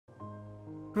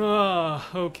Ah,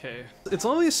 okay. It's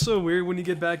always so weird when you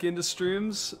get back into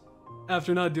streams.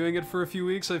 After not doing it for a few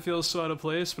weeks, I feel so out of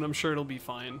place, but I'm sure it'll be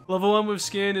fine. Level 1 with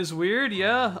scan is weird,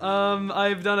 yeah.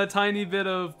 I've done a tiny bit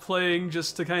of playing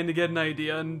just to kind of get an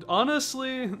idea, and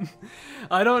honestly,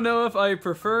 I don't know if I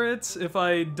prefer it. If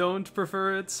I don't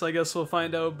prefer it, I guess we'll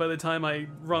find out by the time I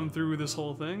run through this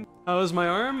whole thing. How is my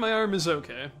arm? My arm is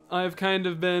okay. I've kind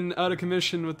of been out of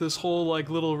commission with this whole, like,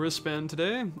 little wristband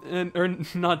today, or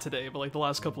not today, but like the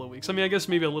last couple of weeks. I mean, I guess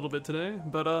maybe a little bit today,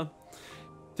 but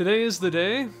today is the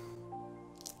day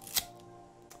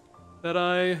that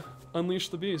I unleash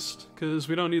the beast, because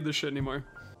we don't need this shit anymore.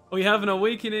 We have an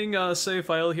awakening save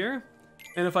file here,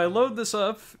 and if I load this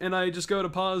up, and I just go to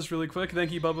pause really quick,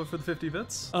 thank you Bubba for the 50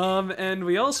 bits, and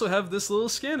we also have this little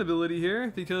scan ability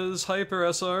here, because Hyper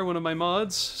SR, one of my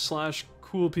mods, slash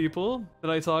cool people that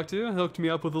I talked to, hooked me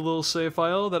up with a little save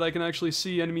file that I can actually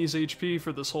see enemies' HP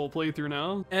for this whole playthrough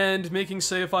now. And making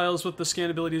save files with the scan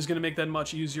ability is going to make that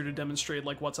much easier to demonstrate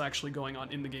like what's actually going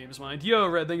on in the game's mind. Yo,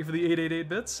 Red, thank you for the 888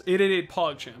 bits. 888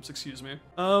 PogChamps, excuse me.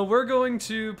 We're going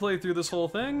to play through this whole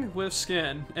thing with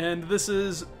scan, and this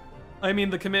is, I mean,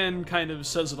 the command kind of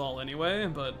says it all anyway,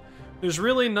 but there's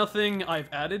really nothing I've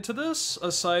added to this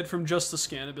aside from just the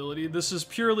scan ability. This is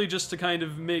purely just to kind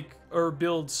of make or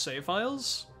build save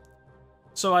files.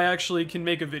 So I actually can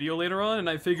make a video later on, and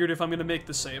I figured if I'm gonna make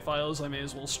the save files, I may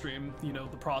as well stream, you know,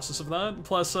 the process of that.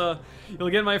 Plus, you'll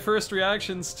get my first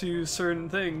reactions to certain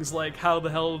things, like how the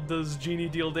hell does Genie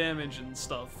deal damage and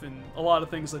stuff, and a lot of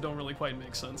things that don't really quite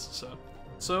make sense,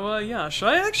 So, yeah, should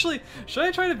I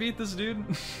try to beat this dude?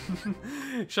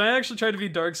 Should I actually try to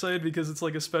beat Darkseid because it's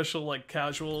like a special, like,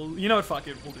 casual... You know what, fuck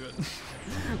it, we'll do it.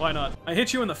 Why not? I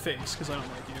hit you in the face because I don't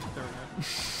like you. There we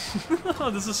go. Oh,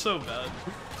 this is so bad.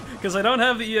 Because I don't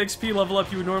have the EXP level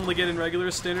up you would normally get in regular,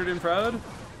 standard, and proud,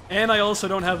 and I also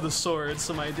don't have the sword,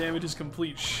 so my damage is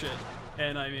complete shit.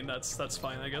 And I mean, that's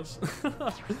fine, I guess.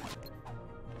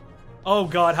 Oh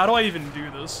god, how do I even do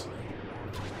this?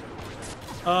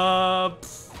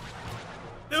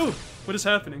 Ew, what is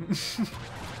happening?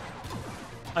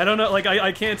 I don't know, like,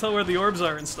 I can't tell where the orbs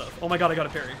are and stuff. Oh my god, I got a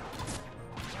parry.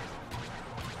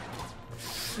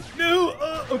 No,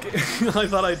 okay. I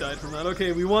thought I died from that.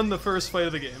 Okay, we won the first fight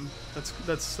of the game. That's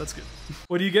good.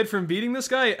 What do you get from beating this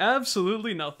guy?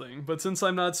 Absolutely nothing. But since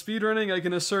I'm not speedrunning, I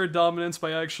can assert dominance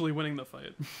by actually winning the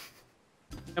fight.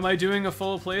 Am I doing a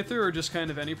full playthrough or just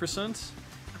kind of any percent?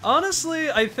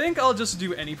 Honestly, I think I'll just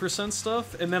do any percent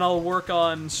stuff, and then I'll work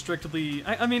on strictly...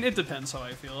 I mean, it depends how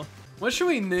I feel. What should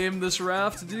we name this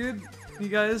raft, dude? You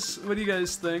guys, what do you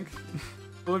guys think?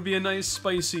 What would be a nice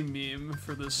spicy meme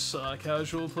for this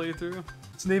casual playthrough?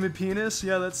 Let's name it Penis.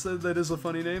 Yeah, that is a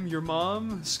funny name. Your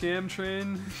mom, Scam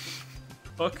Train,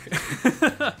 Fuck.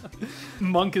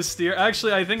 Monkasteer.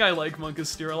 Actually, I think I like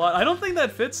Monkasteer a lot. I don't think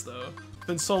that fits though. It's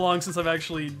been so long since I've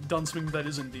actually done something that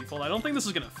isn't default. I don't think this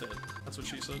is gonna fit. That's what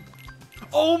she said.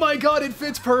 Oh my god, it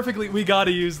fits perfectly. We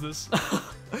gotta use this.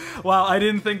 Wow, I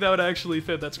didn't think that would actually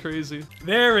fit. That's crazy.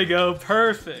 There we go.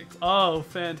 Perfect. Oh,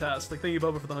 fantastic. Thank you,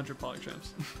 Bubba, for the 100 PogChamps.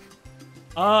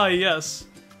 Ah, yes.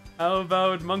 How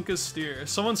about Monkasteer?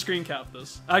 Someone screen cap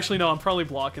this. Actually, no, I'm probably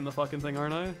blocking the fucking thing,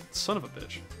 aren't I? Son of a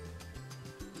bitch.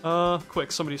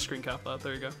 Quick, somebody screen cap that.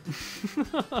 There you go.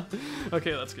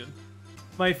 Okay, that's good.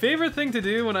 My favorite thing to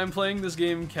do when I'm playing this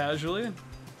game casually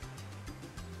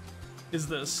is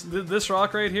this. This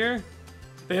rock right here.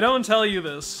 They don't tell you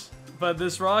this, but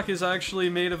this rock is actually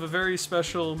made of a very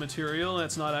special material, and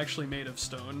it's not actually made of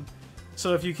stone.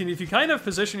 So if you kind of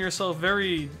position yourself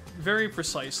very, very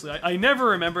precisely, I never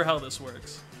remember how this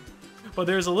works, but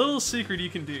there's a little secret you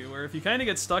can do where if you kind of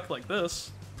get stuck like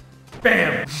this,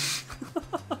 BAM!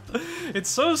 It's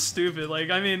so stupid. Like,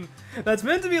 I mean, that's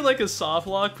meant to be like a soft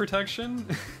lock protection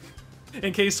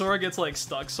in case Sora gets like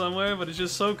stuck somewhere, but it's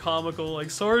just so comical. Like,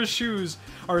 Sora's shoes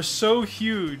are so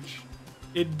huge,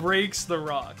 it breaks the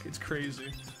rock. It's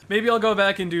crazy. Maybe I'll go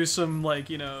back and do some, like,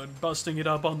 you know, busting it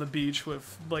up on the beach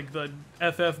with, like, the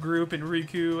FF group and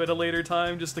Riku at a later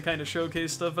time, just to kind of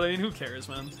showcase stuff, but I mean, who cares,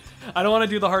 man? I don't want to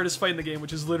do the hardest fight in the game,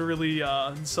 which is literally,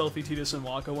 Selfie, Tidus, and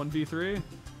Waka 1v3.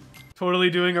 Totally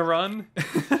doing a run?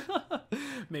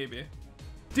 Maybe.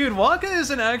 Dude, Waka is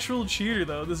an actual cheater,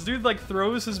 though. This dude, like,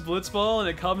 throws his blitzball and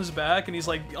it comes back and he's,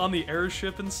 like, on the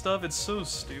airship and stuff. It's so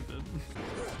stupid.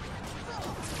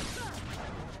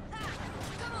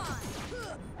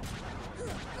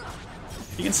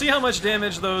 You can see how much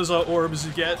damage those orbs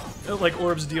get, like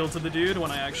orbs deal to the dude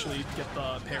when I actually get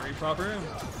the parry proper.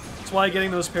 That's why getting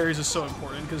those parries is so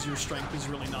important, because your strength is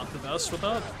really not the best with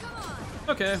that.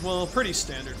 Okay, well, pretty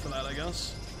standard for that, I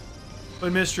guess.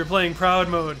 But missed, you're playing proud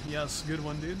mode. Yes, good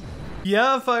one, dude.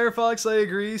 Yeah, Firefox, I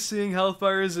agree. Seeing health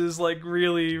bars is like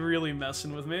really, really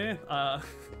messing with me. A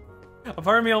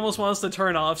part of me almost wants to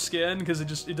turn off scan because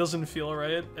it doesn't feel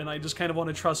right, and I just kind of want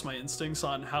to trust my instincts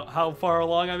on how far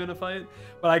along I'm in a fight.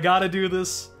 But I gotta do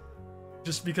this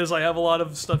just because I have a lot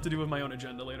of stuff to do with my own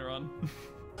agenda later on.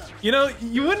 You know,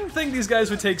 you wouldn't think these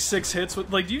guys would take 6 hits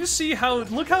with, like, do you see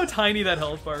look how tiny that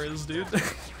health bar is, dude?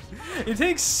 It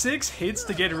takes 6 hits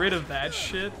to get rid of that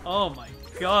shit. Oh my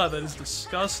god, that is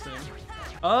disgusting.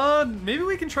 Maybe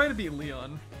we can try to beat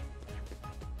Leon.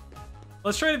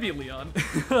 Let's try to beat Leon.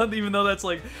 Even though that's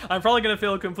like, I'm probably gonna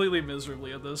fail completely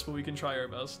miserably at this, but we can try our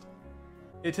best.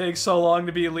 It takes so long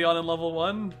to beat Leon in level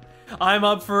 1. I'm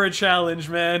up for a challenge,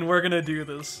 man. We're gonna do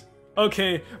this.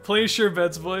 Okay, place your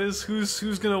bets, boys.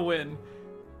 Who's gonna win?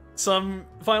 Some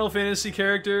Final Fantasy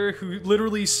character who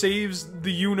literally saves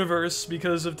the universe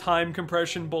because of time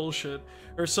compression bullshit,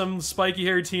 or some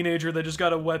spiky-haired teenager that just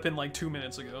got a weapon like 2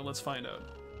 minutes ago. Let's find out.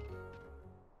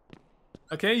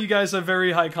 Okay, you guys have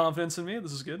very high confidence in me.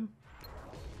 This is good.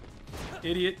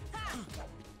 Idiot.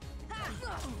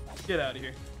 Get out of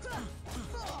here.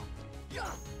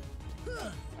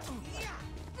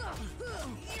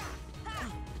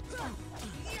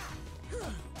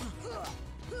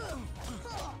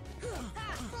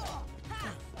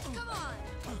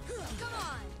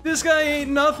 This guy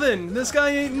ain't nothing. This guy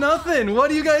ain't nothing.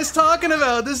 What are you guys talking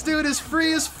about? This dude is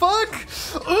free as fuck.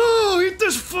 Oh, eat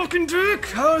this fucking dick.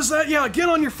 How's that? Yeah, get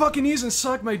on your fucking knees and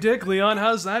suck my dick, Leon.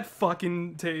 How's that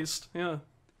fucking taste? Yeah,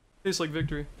 tastes like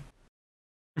victory.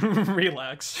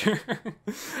 Relax.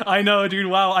 I know, dude.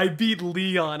 Wow, I beat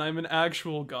Leon. I'm an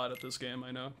actual god at this game.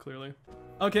 I know, clearly.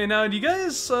 Okay, now, do you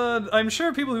guys, I'm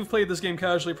sure people who've played this game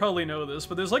casually probably know this,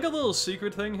 but there's like a little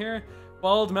secret thing here.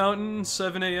 Bald Mountain,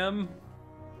 7 AM.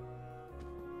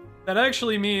 That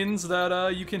actually means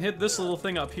that you can hit this little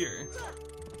thing up here.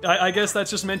 I guess that's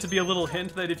just meant to be a little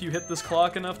hint that if you hit this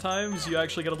clock enough times, you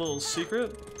actually get a little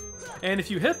secret. And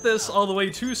if you hit this all the way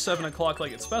to 7 o'clock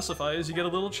like it specifies, you get a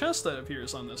little chest that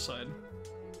appears on this side.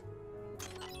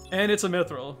 And it's a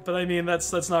mithril, but I mean,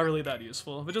 that's not really that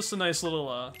useful, but just a nice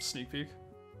little sneak peek.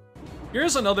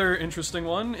 Here's another interesting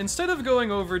one. Instead of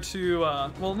going over to,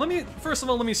 well, first of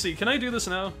all, let me see. Can I do this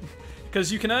now?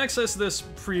 Because you can access this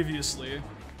previously.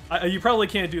 You probably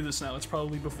can't do this now. It's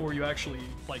probably before you actually,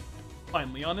 like,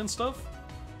 find Leon and stuff.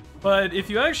 But if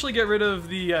you actually get rid of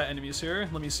the enemies here,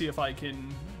 let me see if I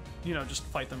can, you know, just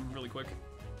fight them really quick.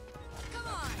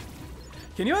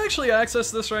 Can you actually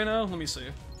access this right now? Let me see.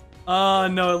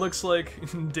 No, it looks like...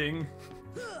 Ding.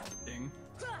 Ding.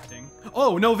 Ding.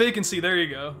 Oh, no vacancy. There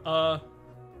you go.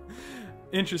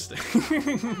 Interesting.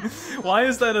 Why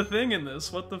is that a thing in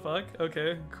this? What the fuck?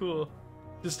 Okay, cool.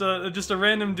 Just a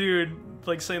random dude,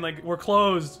 like, saying, like, we're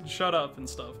closed, shut up, and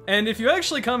stuff. And if you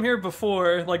actually come here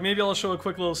before, like, maybe I'll show a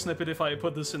quick little snippet if I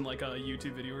put this in, like, a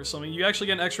YouTube video or something, you actually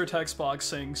get an extra text box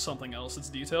saying something else that's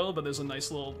detailed, but there's a nice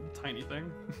little tiny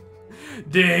thing.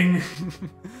 Ding!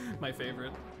 My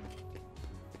favorite.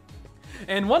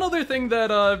 And one other thing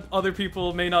that other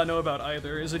people may not know about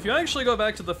either is if you actually go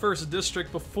back to the first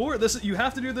district before this, you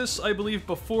have to do this, I believe,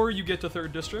 before you get to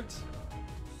 3rd district.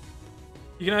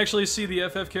 You can actually see the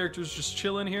FF characters just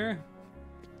chilling here.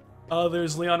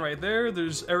 There's Leon right there,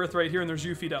 there's Aerith right here, and there's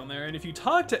Yuffie down there. And if you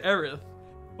talk to Aerith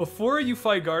before you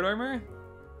fight Guard Armor,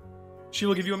 she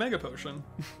will give you a Mega Potion.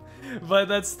 But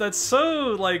that's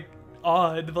so, like,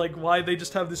 odd, like, why they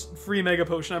just have this free Mega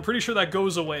Potion. I'm pretty sure that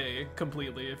goes away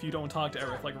completely if you don't talk to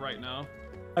Aerith, like, right now.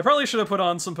 I probably should have put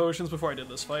on some potions before I did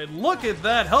this fight. Look at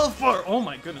that health bar! Oh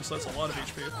my goodness, that's a lot of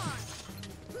HP.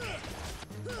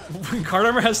 Guard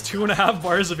Armor has 2.5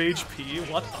 bars of HP?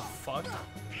 What the fuck?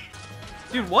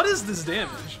 Dude, what is this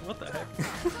damage? What the heck?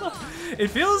 It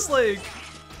feels like...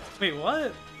 Wait,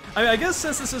 what? I guess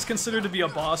since this is considered to be a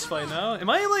boss fight now, am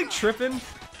I, like, tripping?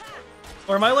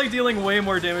 Or am I, like, dealing way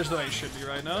more damage than I should be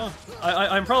right now?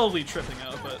 I'm probably tripping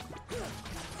out, but...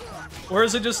 Or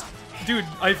is it just... Dude,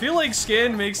 I feel like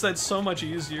scan makes that so much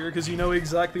easier, because you know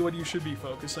exactly what you should be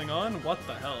focusing on. What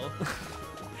the hell?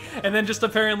 And then just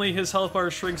apparently his health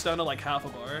bar shrinks down to like half a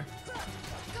bar.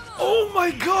 Oh my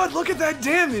god, look at that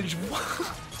damage!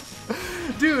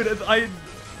 Dude,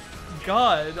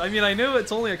 God, I mean, I know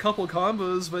it's only a couple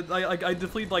combos, but I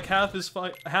deplete like half an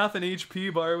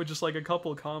HP bar with just like a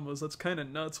couple combos. That's kind of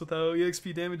nuts with how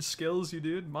EXP damage scales you,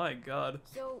 dude. My god.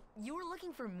 So, you were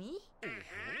looking for me?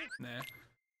 Nah.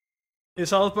 His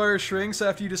health bar shrinks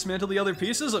after you dismantle the other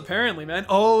pieces? Apparently, man.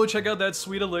 Oh, check out that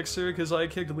sweet elixir, because I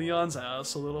kicked Leon's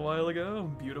ass a little while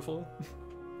ago. Beautiful.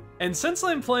 And since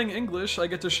I'm playing English, I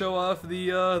get to show off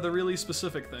the really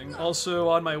specific thing. Also,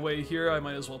 on my way here, I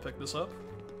might as well pick this up.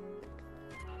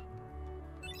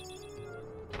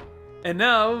 And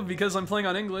now, because I'm playing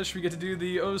on English, we get to do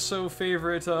the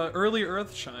oh-so-favorite Early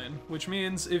Earthshine, which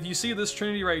means if you see this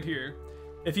Trinity right here,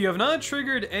 if you have not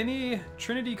triggered any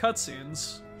Trinity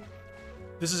cutscenes,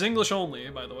 this is English only,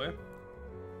 by the way,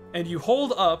 and you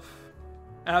hold up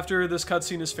after this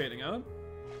cutscene is fading out,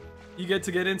 you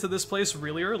get into this place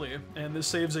really early, and this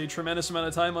saves a tremendous amount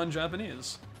of time on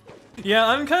Japanese. Yeah,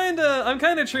 I'm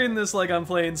kinda treating this like I'm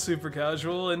playing super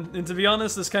casual, and to be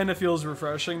honest, this kind of feels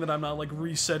refreshing that I'm not like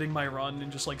resetting my run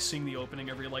and just like seeing the opening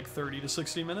every like 30 to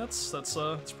 60 minutes. That's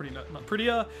it's pretty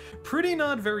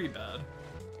not very bad.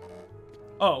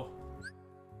 Oh.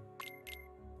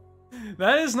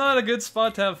 That is not a good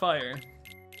spot to have fire.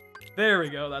 There we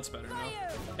go, that's better now.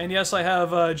 And yes, I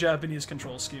have a Japanese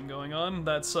control scheme going on.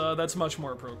 That's much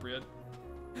more appropriate.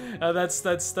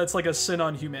 That's like a sin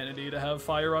on humanity to have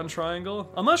fire on triangle.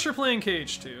 Unless you're playing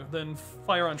KH2, then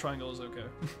fire on triangle is okay.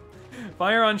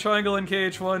 Fire on triangle in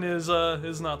KH1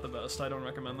 is not the best. I don't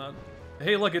recommend that.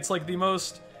 Hey, look, it's like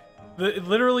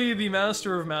literally the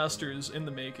master of masters in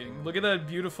the making. Look at that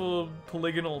beautiful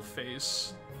polygonal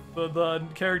face. The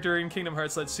character in Kingdom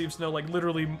Hearts that seems to know like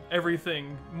literally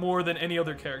everything more than any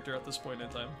other character at this point in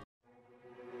time.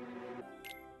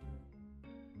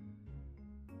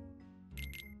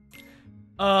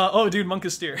 Oh dude,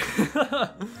 Monkasteer.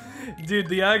 Dude,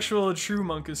 the actual true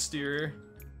Monkasteer.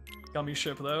 Gummy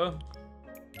ship though.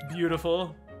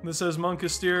 Beautiful. This says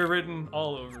Monkasteer written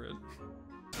all over it.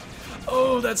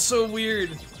 Oh, that's so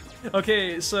weird.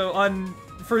 Okay, so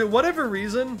for whatever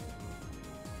reason,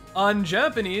 on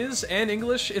Japanese and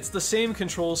English, it's the same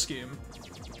control scheme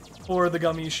for the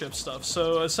gummy ship stuff.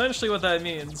 So essentially what that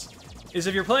means is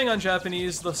if you're playing on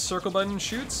Japanese, the circle button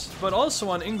shoots, but also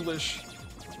on English,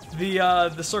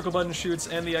 the circle button shoots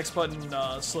and the X button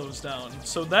slows down.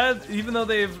 So that, even though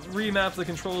they've remapped the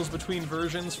controls between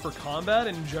versions for combat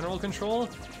and general control,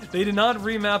 they did not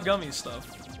remap gummy stuff.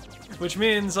 Which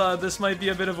means this might be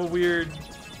a bit of a weird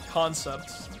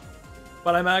concept.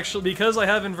 But I'm actually, because I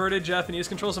have inverted Japanese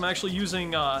controls, I'm actually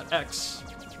using X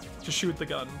to shoot the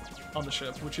gun on the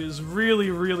ship, which is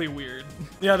really, really weird.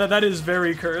 Yeah, that is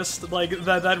very cursed. Like,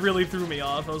 that really threw me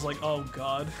off. I was like, oh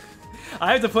god.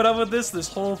 I have to put up with this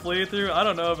whole playthrough? I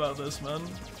don't know about this, man.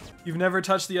 You've never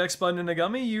touched the X button in a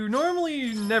gummy? You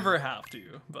normally never have to,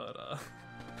 but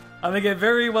I'm gonna get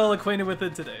very well acquainted with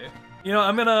it today. You know,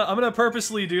 I'm gonna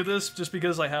purposely do this just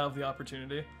because I have the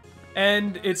opportunity.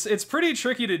 And it's pretty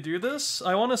tricky to do this.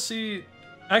 I want to see...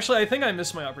 Actually, I think I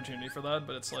missed my opportunity for that,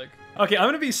 but it's like... Okay, I'm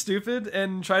gonna be stupid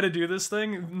and try to do this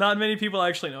thing. Not many people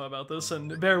actually know about this,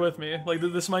 and bear with me. Like,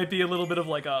 this might be a little bit of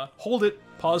like a hold it,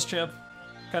 pause champ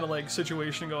kind of like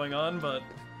situation going on, but...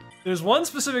 There's one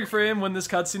specific frame when this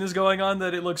cutscene is going on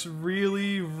that it looks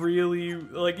really, really...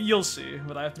 Like, you'll see,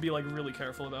 but I have to be like really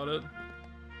careful about it.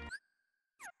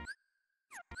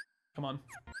 Come on.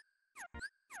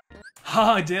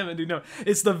 Ah, damn it, dude, no.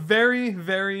 It's the very,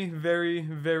 very, very,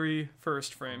 very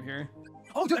first frame here.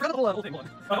 Oh, dude, I forgot the whole thing. Hold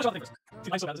on. I'll shot the thing first.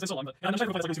 Dude, I'm so bad. It's been so long, but I'm trying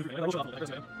to replace like a super frame. I will shot the thing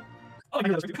first. Oh, I knew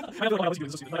that was stupid. I know what I was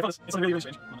doing. This is stupid. But I promise, it's like really, really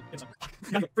strange. Hold on. It's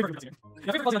yeah, free here.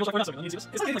 Yeah, free for puzzle, like, we're not so good. It's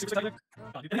not like super spectacular.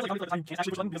 God, dude, and like, I can't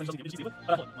actually push one because I'm just getting stupid.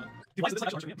 But hold on. Dude, why is this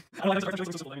actually hard for me? I don't know why this is actually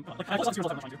so simple. I mean, like, I also have to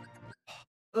trying to.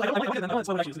 I don't like it, then. That's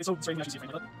what it actually is. It's so strange to actually see a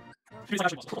frame like that. Maybe it's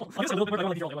actually possible. I guess a little bit more. I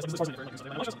want to hear all the way because this is partially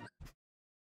different. Like, so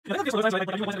yeah, I think there's sometimes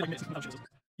like you want to like miss. You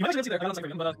might actually see there. I don't know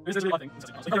it's but there's really a lot of things.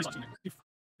 Like, there's awesome.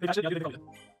 They patched it. Yeah, they probably did.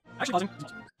 Actually, pausing.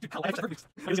 Dude, I have perfect.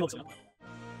 I can see it now.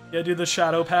 Yeah, dude, the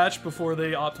shadow patch before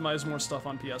they optimize more stuff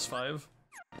on PS5.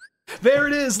 There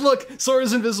it is! Look!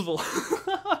 Sora's invisible!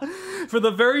 For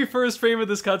the very first frame of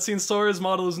this cutscene, Sora's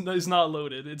model is not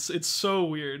loaded. It's so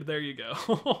weird. There you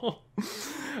go.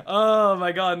 Oh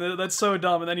my god, that's so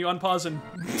dumb. And then you unpause and...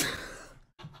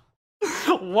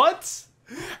 What?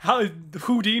 How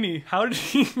Houdini? How did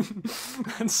he?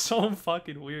 That's so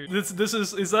fucking weird. Is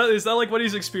that like what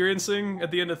he's experiencing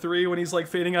at the end of 3 when he's like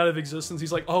fading out of existence?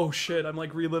 He's like, oh shit, I'm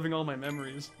like reliving all my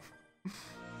memories.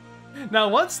 Now,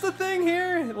 what's the thing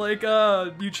here? Like,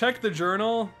 you check the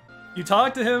journal, you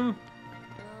talk to him,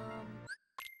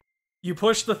 you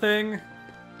push the thing,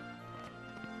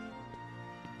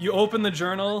 you open the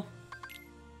journal.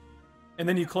 And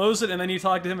then you close it, and then you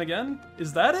talk to him again?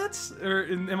 Is that it? Or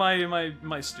am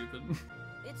I stupid?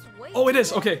 It's way oh, it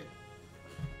is. Okay.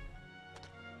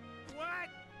 What?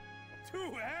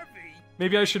 Too heavy.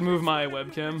 Maybe I should move my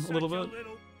webcam a little bit.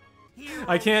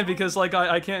 I can't because like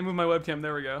I can't move my webcam.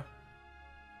 There we go.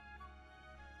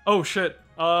 Oh shit.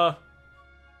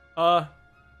 Uh-oh.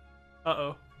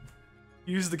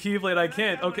 Use the Keyblade, I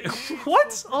can't. Okay,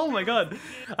 what? Oh my god.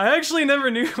 I actually never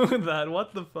knew that.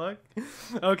 What the fuck?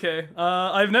 Okay,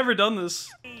 I've never done this.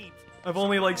 I've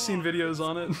only, like, seen videos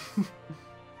on it.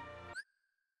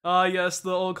 Ah, yes,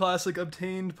 the old classic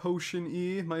obtained potion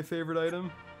E, my favorite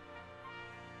item.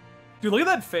 Dude, look at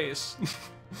that face.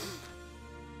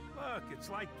 Look, it's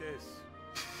like this.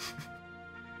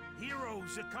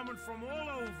 Heroes are coming from all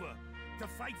over to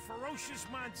fight ferocious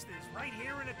monsters right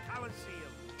here in the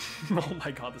Coliseum. Oh my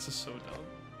god, this is so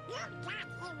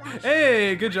dumb.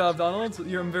 Hey, good job, Donald.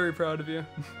 I'm very proud of you.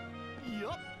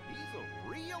 Yup, he's a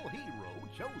real hero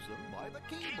chosen by the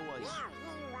Keyblade.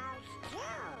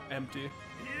 Empty.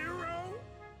 Hero?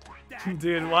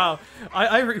 Dude, wow.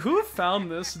 Who found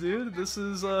this, dude? This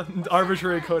is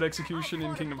arbitrary code execution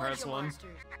in Kingdom Hearts 1.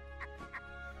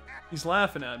 He's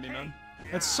laughing at me, man.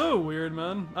 That's so weird,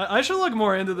 man. I should look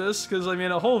more into this, because, I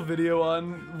mean, a whole video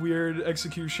on weird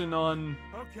execution on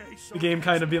the game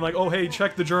kind of being like, oh, hey,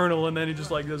 check the journal, and then he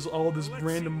just, like, does all this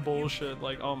random bullshit.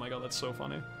 Like, oh my god, that's so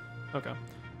funny. Okay.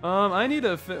 I need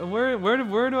to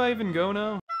where do I even go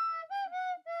now?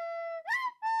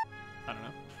 I don't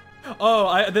know.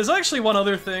 Oh, there's actually one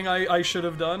other thing I should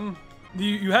have done.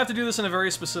 You have to do this in a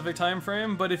very specific time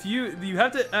frame, but if you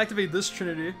have to activate this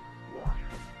Trinity.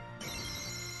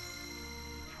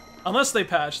 Unless they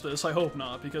patch this, I hope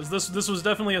not, because this was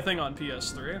definitely a thing on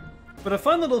PS3. But a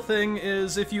fun little thing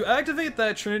is if you activate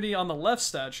that Trinity on the left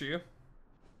statue,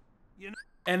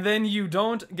 and then you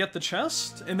don't get the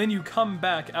chest, and then you come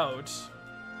back out,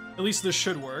 at least this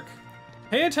should work,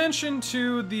 pay attention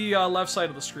to the left side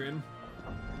of the screen.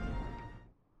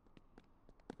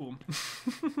 Boom.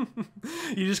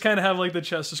 You just kind of have like the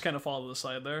chest just kind of fall to the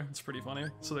side there. It's pretty funny.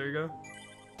 So there you go.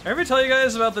 I ever tell you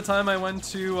guys about the time I went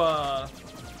to a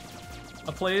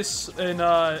place in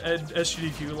at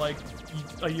SGDQ like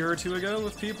a year or two ago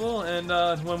with people, and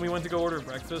when we went to go order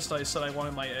breakfast, I said I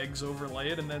wanted my eggs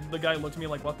overlaid, and then the guy looked at me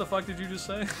like, what the fuck did you just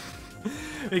say?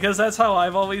 Because that's how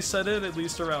I've always said it, at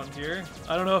least around here.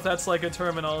 I don't know if that's like a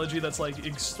terminology that's like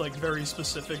very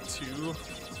specific to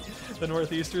the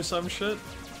Northeast or some shit.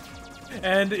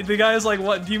 And the guy's like,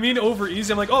 what, do you mean over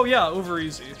easy? I'm like, oh yeah, over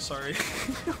easy, sorry.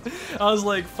 I was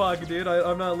like, fuck dude,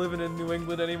 I'm not living in New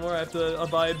England anymore, I have to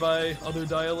abide by other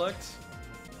dialects.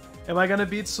 Am I gonna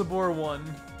beat Sabor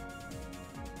 1?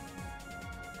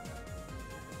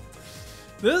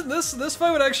 This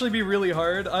fight would actually be really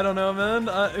hard, I don't know man,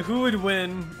 who would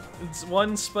win? It's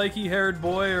one spiky-haired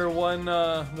boy or one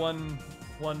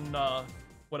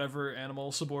whatever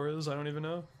animal Sabor is, I don't even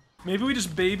know. Maybe we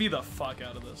just baby the fuck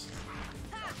out of this.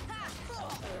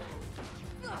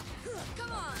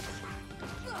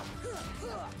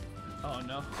 Oh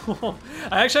no.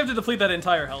 I actually have to deplete that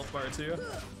entire health bar too.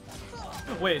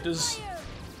 Wait, does...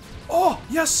 Oh,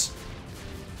 yes!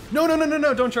 No,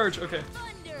 don't charge, okay.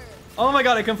 Oh my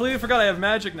god, I completely forgot I have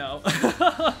magic now.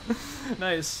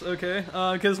 Nice, okay.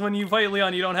 Because when you fight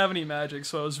Leon, you don't have any magic,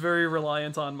 so I was very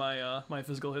reliant on my, my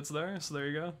physical hits there, so there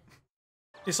you go.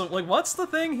 Okay, so, like, what's the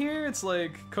thing here? It's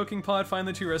like, cooking pot, find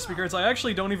the 2 recipe cards. I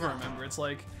actually don't even remember. It's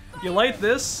like, you light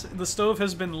this, the stove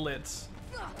has been lit.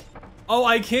 Oh,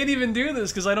 I can't even do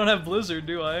this because I don't have Blizzard,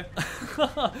 do I?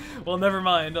 Well, never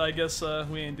mind. I guess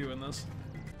we ain't doing this.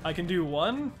 I can do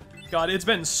 1? God, it's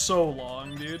been so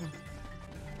long, dude.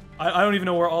 I don't even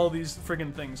know where all these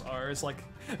friggin' things are. It's like,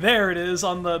 there it is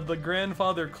on the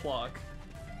grandfather clock.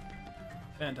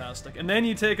 Fantastic. And then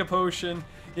you take a potion,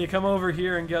 you come over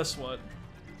here, and guess what?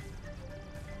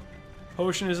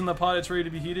 Potion is in the pot, it's ready to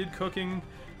be heated. Cooking,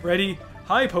 ready.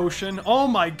 Hi, potion. Oh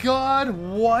my god,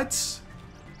 what?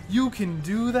 You can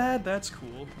do that? That's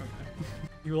cool. Okay.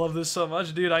 You love this so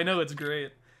much? Dude, I know it's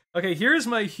great. Okay, here's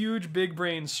my huge big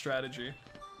brain strategy.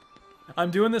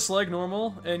 I'm doing this like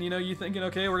normal, and you know, you thinking,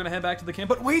 okay, we're gonna head back to the camp,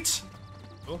 but wait!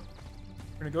 Oh,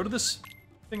 we're gonna go to this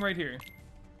thing right here.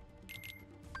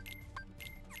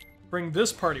 Bring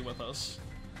this party with us.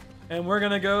 And we're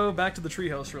gonna go back to the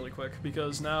treehouse really quick,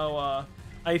 because now,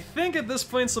 I think at this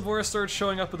point Sabora starts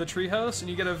showing up at the treehouse, and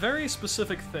you get a very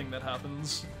specific thing that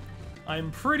happens.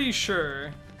 I'm pretty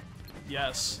sure...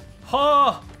 Yes.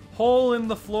 Ha! Hole in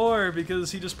the floor,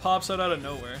 because he just pops out of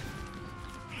nowhere.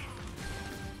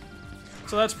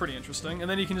 So that's pretty interesting, and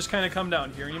then you can just kind of come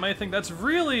down here, and you might think that's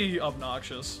really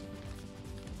obnoxious.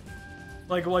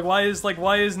 Like why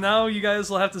is now you guys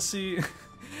will have to see...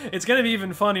 It's gonna be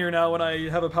even funnier now when I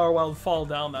have a Power Wild fall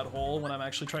down that hole when I'm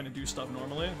actually trying to do stuff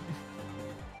normally.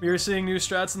 We are seeing new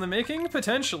strats in the making?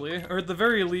 Potentially. Or at the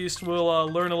very least, we'll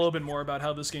learn a little bit more about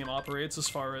how this game operates as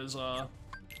far as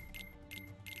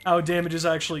how damage is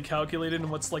actually calculated and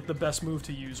what's like the best move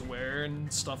to use where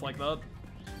and stuff like that.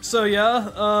 So yeah,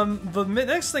 the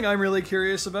next thing I'm really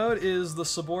curious about is the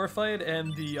Sabor fight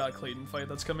and the Clayton fight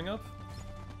that's coming up.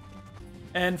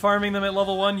 And farming them at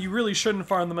level 1, you really shouldn't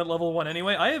farm them at level 1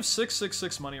 anyway. I have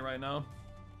 666 money right now.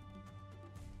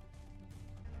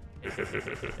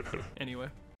 Anyway.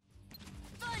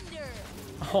 Thunder.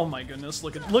 Oh my goodness,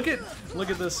 look at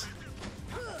this.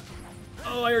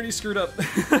 Oh, I already screwed up.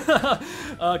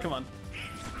 Come on.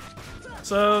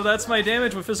 So that's my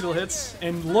damage with physical hits,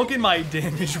 and look at my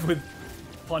damage with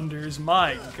thunders,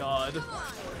 my god.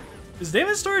 Does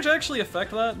damage storage actually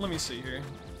affect that? Let me see here.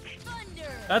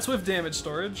 Thunder. That's with damage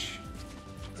storage.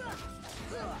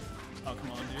 Oh,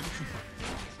 come on, dude.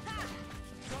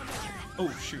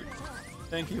 Oh, shoot.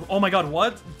 Thank you. Oh my god,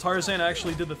 what? Tarzan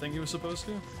actually did the thing he was supposed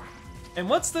to? And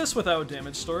what's this without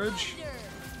damage storage?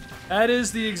 That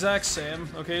is the exact same.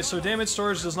 Okay, so damage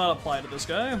storage does not apply to this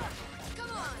guy.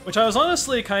 Which I was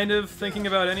honestly kind of thinking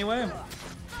about anyway.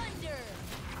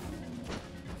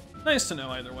 Nice to know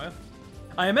either way.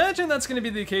 I imagine that's going to be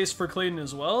the case for Clayton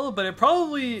as well, but it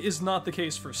probably is not the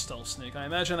case for Stealth Snake. I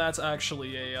imagine that's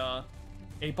actually a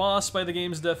boss by the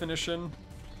game's definition,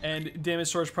 and damage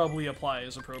storage probably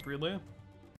applies appropriately.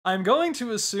 I'm going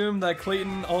to assume that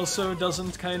Clayton also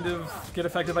doesn't kind of get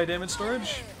affected by damage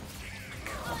storage.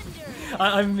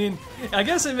 I mean, I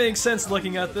guess it makes sense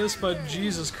looking at this, but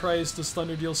Jesus Christ, does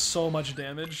Thunder deal so much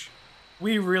damage.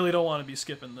 We really don't want to be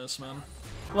skipping this, man.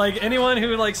 Like, anyone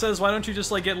who, like, says, why don't you just,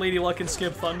 like, get Lady Luck and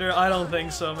skip Thunder? I don't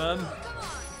think so, man.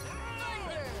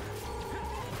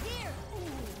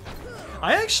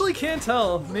 I actually can't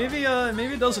tell. Maybe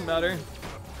it doesn't matter.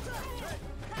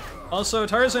 Also,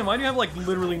 Tarzan, why do you have, like,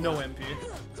 literally no MP?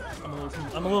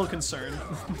 I'm a little concerned.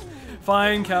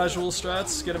 Fine, casual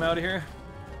strats, get him out of here.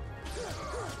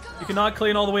 You cannot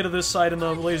Clayton all the way to this side and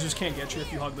the lasers can't get you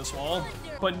if you hug this wall.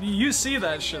 But you see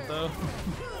that shit, though.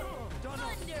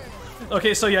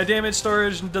 Okay, so yeah, damage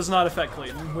storage does not affect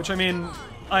Clayton, which I mean,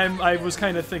 I was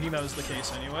kind of thinking that was the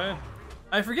case anyway.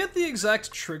 I forget the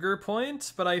exact trigger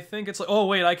point, but I think it's like, oh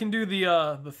wait, I can do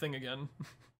the thing again.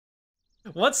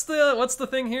 What's the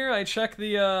thing here? I check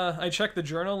the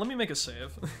journal. Let me make a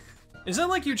save. Is it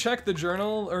like you check the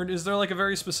journal, or is there like a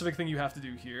very specific thing you have to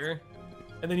do here?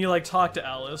 And then you like talk to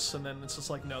Alice, and then it's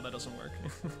just like, no, that doesn't work.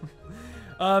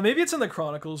 Maybe it's in the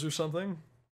Chronicles or something.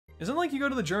 Isn't like you go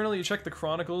to the journal, you check the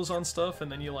Chronicles on stuff,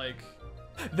 and then you like...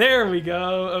 There we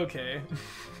go, okay.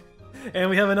 And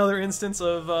we have another instance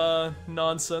of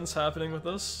nonsense happening with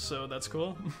us, so that's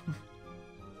cool.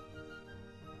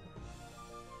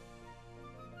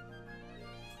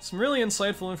 Some really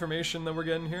insightful information that we're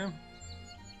getting here.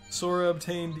 Sora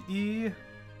obtained E.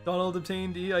 Donald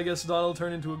obtained E. I guess Donald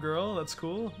turned into a girl. That's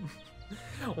cool.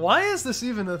 Why is this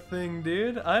even a thing,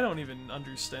 dude? I don't even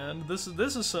understand. This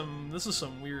is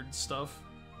some weird stuff.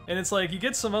 And it's like you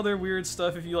get some other weird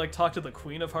stuff if you like talk to the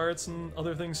Queen of Hearts and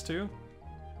other things too.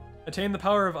 Attain the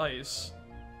power of ice.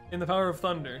 Attain the power of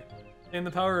thunder. Attain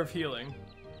the power of healing.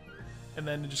 And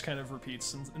then it just kind of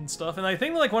repeats and stuff. And I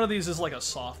think like one of these is like a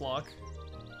soft lock.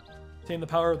 Attain the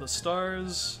power of the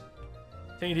stars.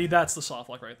 Attain, that's the soft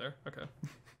lock right there. Okay.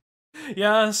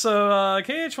 Yeah, so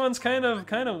KH1's kind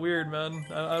of weird, man.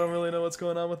 I don't really know what's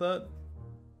going on with that.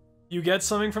 You get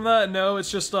something from that? No, it's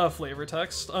just flavor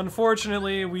text.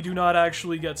 Unfortunately, we do not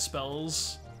actually get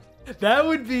spells. That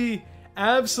would be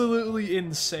absolutely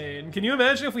insane. Can you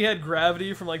imagine if we had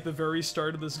gravity from like the very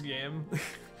start of this game?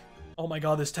 Oh my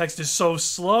god, this text is so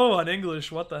slow on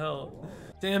English, what the hell?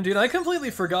 Damn, dude, I completely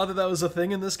forgot that that was a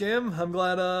thing in this game. I'm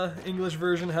glad English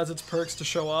version has its perks to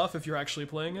show off if you're actually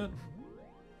playing it.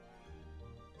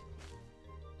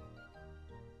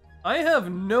 I have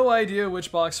no idea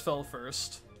which box fell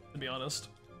first, to be honest.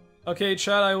 Okay,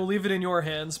 chat, I will leave it in your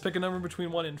hands. Pick a number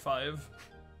between 1 and 5.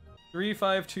 3,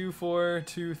 5, 2, 4,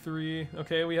 2, 3.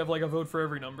 Okay, we have like a vote for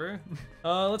every number.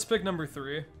 Let's pick number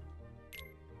 3.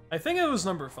 I think it was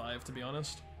number 5, to be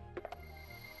honest.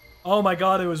 Oh my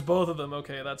god, it was both of them.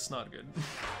 Okay, that's not good.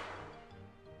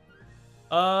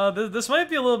 This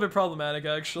might be a little bit problematic,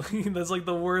 actually. That's like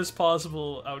the worst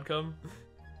possible outcome.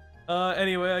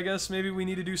 Anyway, I guess maybe we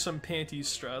need to do some panties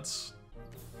strats.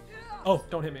 Oh,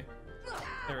 don't hit me.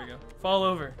 There we go. Fall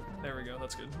over. There we go,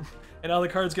 that's good. And now the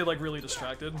cards get like really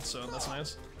distracted, so that's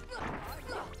nice.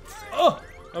 Oh!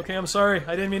 Okay, I'm sorry.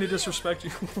 I didn't mean to disrespect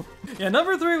you. Yeah,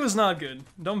 number 3 was not good.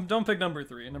 Don't pick number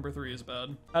 3. Number 3 is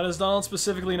bad. How does Donald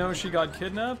specifically know she got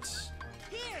kidnapped?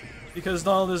 Because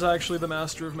Donald is actually the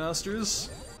master of masters.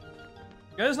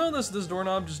 You guys know this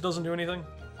doorknob just doesn't do anything?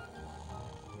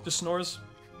 Just snores.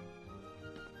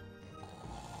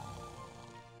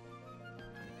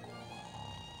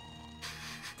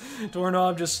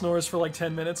 Doorknob just snores for like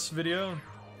 10 minutes video.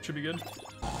 Should be good.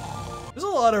 There's a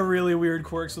lot of really weird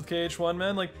quirks with KH1,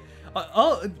 man. Like,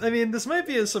 I mean, this might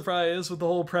be a surprise with the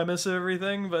whole premise of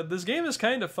everything, but this game is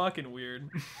kind of fucking weird.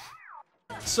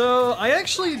 So,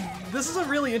 this is a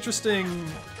really interesting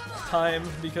time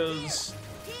because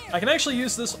I can actually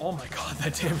use this. Oh my god,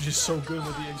 that damage is so good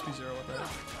with the XP0 with that.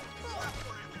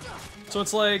 So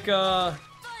it's like, Thunder.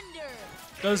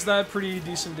 does that pretty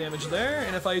decent damage there,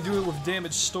 and if I do it with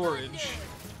damage storage,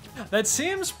 that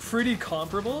seems pretty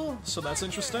comparable, so that's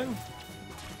interesting.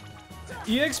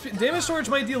 EXP damage storage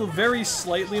might deal very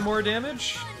slightly more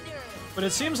damage, but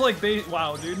it seems like base.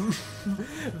 Wow, dude,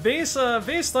 base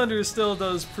thunder still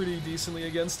does pretty decently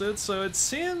against it. So it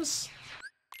seems,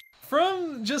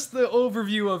 from just the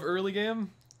overview of early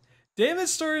game, damage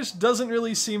storage doesn't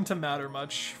really seem to matter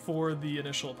much for the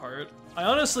initial part. I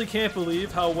honestly can't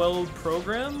believe how well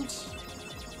programmed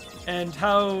and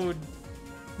how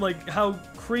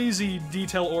crazy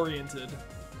detail oriented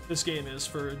this game is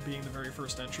for being the very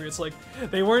first entry. It's like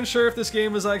they weren't sure if this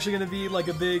game was actually going to be like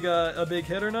a big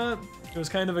hit or not. It was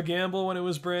kind of a gamble when it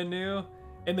was brand new,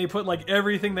 and they put like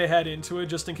everything they had into it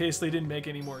just in case they didn't make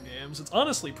any more games. It's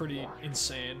honestly pretty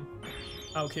insane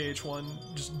how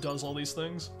KH1 just does all these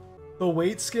things. The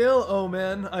weight scale? Oh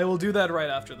man, I will do that right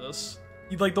after this.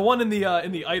 Like the one in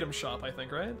the item shop, I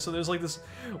think, right? So there's like this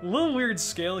little weird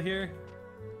scale here.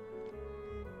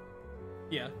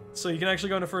 Yeah, so you can actually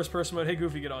go into first person mode. Hey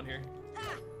Goofy, get on here.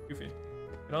 Goofy,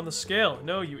 get on the scale.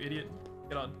 No, you idiot.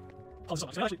 Get on.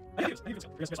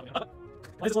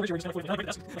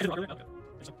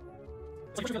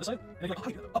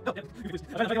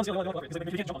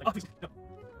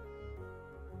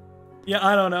 Yeah,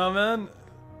 I don't know, man.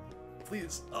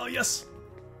 Please. Oh yes.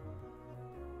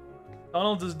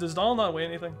 Donald, does Donald not weigh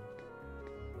anything?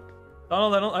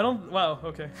 Donald, I don't. Wow.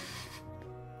 Okay.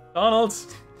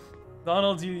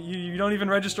 Donald, you don't even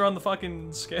register on the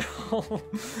fucking scale.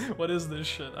 What is this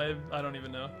shit? I don't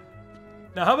even know.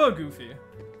 Now, how about Goofy?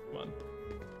 Come on.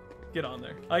 Get on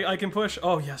there. I can push.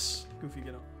 Oh, yes. Goofy,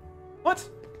 get on. What?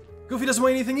 Goofy doesn't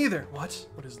weigh anything either. What?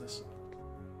 What is this?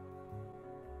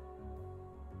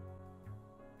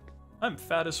 I'm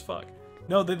fat as fuck.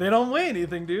 No, they don't weigh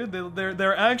anything, dude.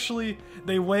 They're actually,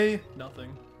 they weigh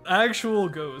nothing. Actual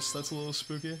ghosts. That's a little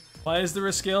spooky. Why is there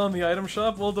a scale in the item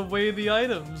shop? Well, to weigh the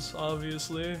items,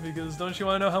 obviously. Because don't you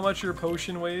want to know how much your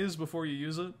potion weighs before you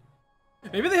use it?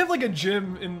 Maybe they have like a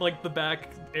gym in like the back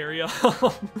area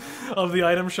of the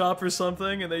item shop or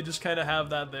something, and they just kind of have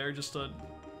that there just to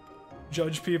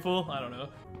judge people. I don't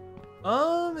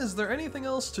know. Is there anything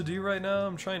else to do right now?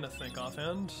 I'm trying to think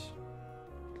offhand.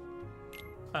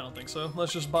 I don't think so.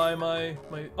 Let's just buy my...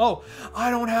 Oh! I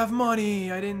don't have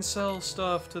money! I didn't sell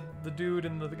stuff to the dude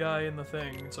and the guy in the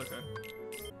thing. It's okay.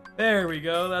 There we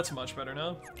go. That's much better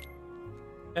now.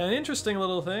 And an interesting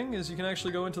little thing is you can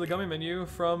actually go into the gummy menu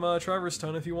from Traverse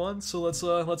Town if you want. So let's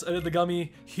edit the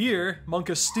gummy here.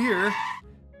 Monka Steer.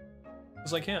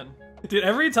 Because I can. Dude,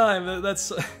 every time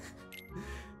that's...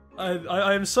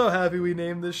 I'm so happy we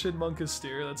named this shit Monka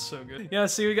Steer. That's so good. Yeah,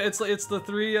 see, we got it's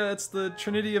the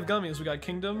Trinity of gummies. We got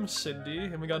Kingdom, Cindy,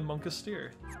 and we got Monka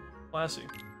Steer. Classy.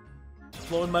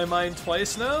 Blowing my mind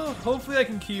twice now. Hopefully, I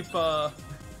can keep doing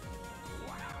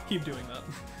that.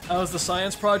 How's the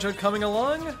science project coming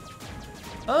along?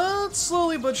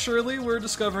 Slowly but surely, we're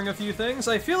discovering a few things.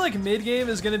 I feel like mid-game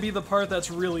is going to be the part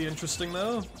that's really interesting,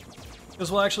 though. Because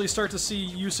we'll actually start to see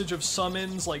usage of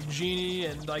summons like Genie,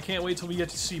 and I can't wait till we get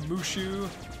to see Mushu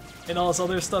and all this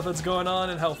other stuff that's going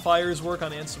on, and how fires work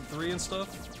on Ansem 3 and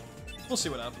stuff. We'll see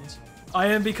what happens. I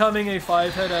am becoming a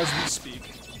 5-head as we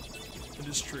speak. It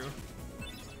is true.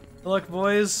 Look,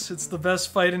 boys, it's the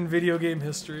best fight in video game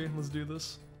history. Let's do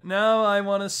this. Now I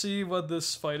want to see what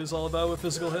this fight is all about with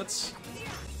physical hits.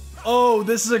 Oh,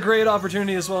 this is a great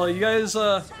opportunity as well. You guys,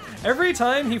 every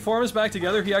time he forms back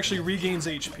together, he actually regains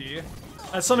HP.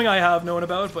 That's something I have known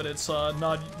about, but it's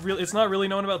not really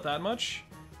known about that much,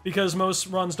 because most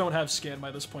runs don't have scan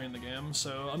by this point in the game.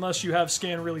 So unless you have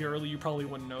scan really early, you probably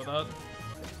wouldn't know that.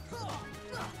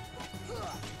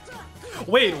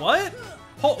 Wait, what?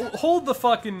 Hold the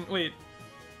fucking wait.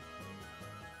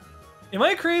 Am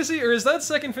I crazy, or is that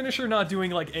second finisher not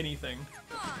doing like anything?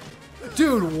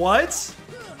 Dude, what?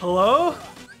 Hello?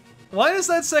 Why does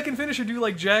that second finisher do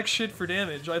like jack shit for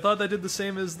damage? I thought that did the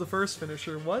same as the first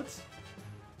finisher. What?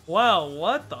 Wow,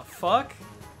 what the fuck?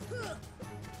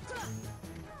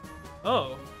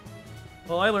 Oh.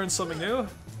 Well, I learned something new.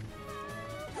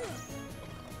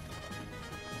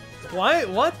 Why?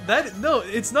 What? That? No,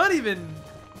 it's not even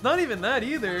that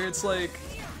either. It's like...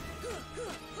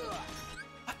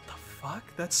 What the fuck?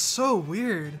 That's so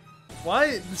weird.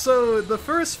 Why? So the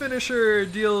first finisher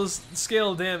deals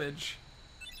scale damage,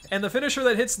 and the finisher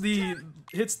that hits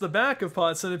the back of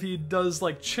Pot Centipede does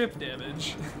like chip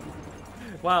damage.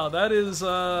 Wow, that is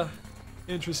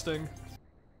interesting.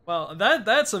 Wow,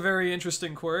 that's a very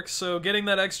interesting quirk. So getting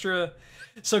that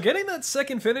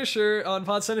second finisher on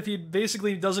Pod Centipede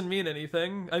basically doesn't mean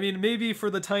anything. I mean, maybe for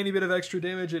the tiny bit of extra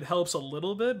damage it helps a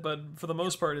little bit, but for the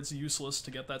most part it's useless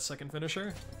to get that second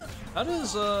finisher. How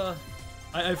does,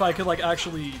 if I could, like,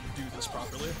 actually do this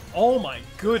properly. Oh my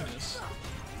goodness.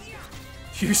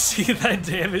 You see that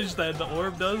damage that the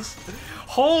orb does?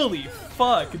 Holy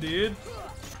fuck, dude.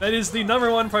 That is the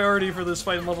 #1 priority for this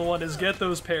fight in level 1, is get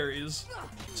those parries.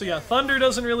 So yeah, Thunder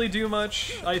doesn't really do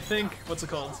much. I think, what's it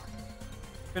called?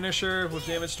 Finisher with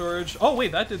damage storage. Oh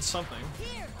wait, that did something.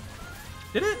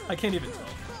 Did it? I can't even tell.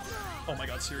 Oh my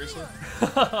god, seriously?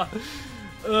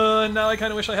 Now I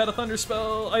kind of wish I had a Thunder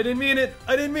spell. I didn't mean it.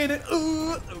 I didn't mean it.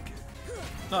 Okay.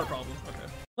 Not a problem. Okay.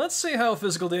 Let's see how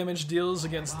physical damage deals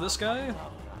against this guy.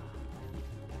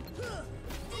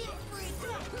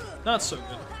 Not so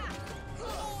good.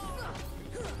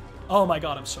 Oh my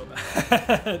god, I'm so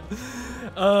bad.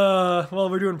 Well,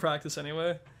 we're doing practice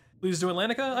anyway. Please do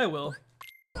Atlantica? I will.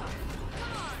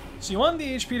 So you want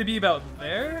the HP to be about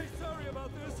there?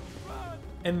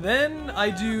 And then I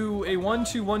do a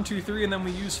 1-2, 1-2, 3, and then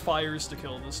we use fires to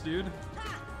kill this dude.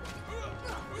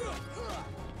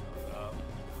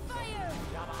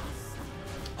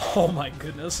 Oh my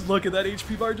goodness, look at that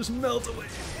HP bar just melt away.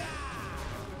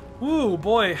 Ooh,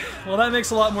 boy. Well, that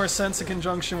makes a lot more sense in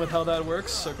conjunction with how that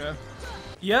works. Okay.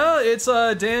 Yeah, it's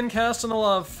Dan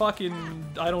Castanova fucking,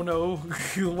 I don't know,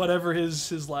 whatever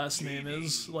his last name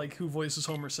is, like who voices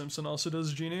Homer Simpson also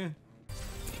does Genie.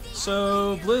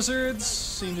 So, blizzards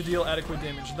seem to deal adequate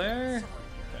damage there.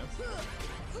 Okay.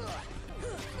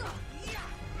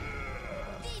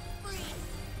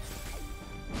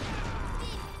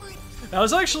 That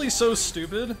was actually so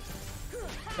stupid.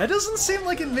 That doesn't seem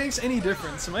like it makes any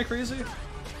difference. Am I crazy?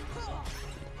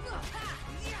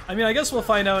 I mean, I guess we'll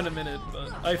find out in a minute,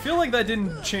 but I feel like that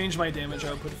didn't change my damage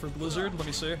output for Blizzard. Let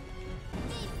me see.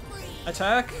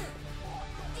 Attack.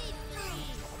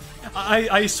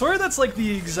 I swear that's like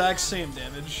the exact same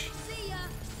damage.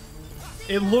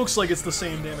 It looks like it's the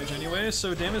same damage anyway,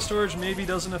 so damage storage maybe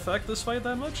doesn't affect this fight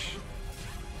that much.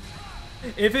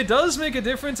 If it does make a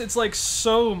difference, it's like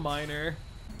so minor.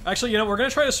 Actually, you know, we're gonna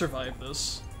try to survive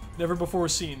this. Never before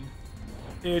seen.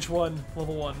 KH1,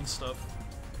 level 1 stuff.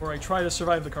 Where I try to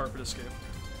survive the carpet escape.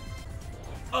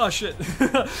 Oh shit.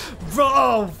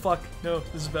 Oh fuck. No,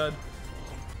 this is bad.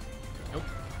 Nope.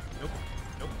 Nope.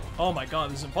 Nope. Oh my god,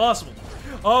 this is impossible.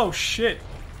 Oh shit.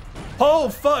 Oh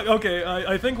fuck. Okay,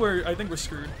 I think we're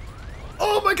screwed.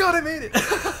 Oh my god, I made it.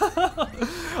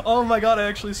 Oh my god, I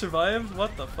actually survived.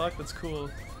 What the fuck? That's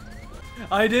cool.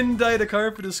 I didn't die to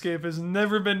carpet escape. Has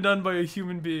never been done by a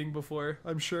human being before,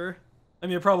 I'm sure. I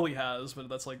mean, it probably has, but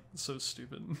that's like so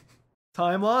stupid.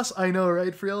 Time loss? I know,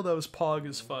 right, Friel? That was pog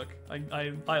as fuck.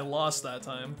 I lost that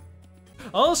time.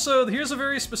 Also, here's a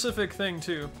very specific thing,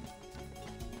 too.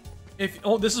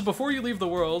 This is before you leave the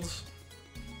world.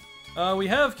 We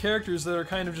have characters that are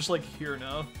kind of just, like, here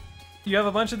now. You have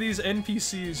a bunch of these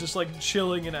NPCs just, like,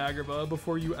 chilling in Agrabah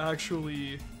before you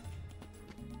actually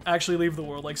leave the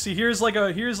world. Like, see, here's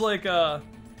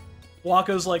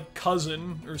Waka's, like,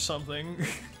 cousin or something.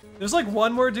 There's like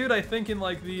one more dude, I think, in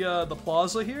like the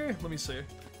plaza here. Let me see.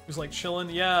 Who's like chilling.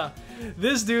 Yeah,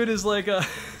 this dude is like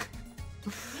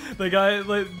the guy.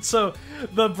 Like, so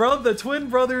the twin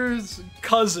brother's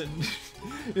cousin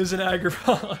is an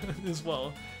Agrabah as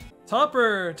well. Top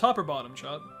or bottom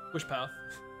shot? Which path?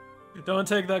 Don't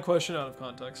take that question out of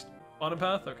context. Bottom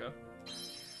path? Okay.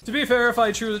 To be fair, if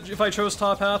I chose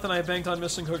top path and I banked on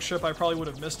missing hook ship, I probably would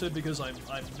have missed it because I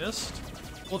missed.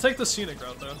 We'll take the scenic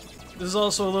route though. This is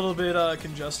also a little bit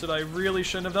congested. I really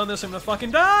shouldn't have done this. I'm gonna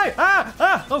fucking die!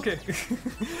 Ah! Okay.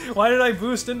 Why did I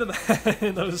boost into that?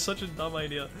 That was such a dumb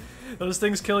idea. Those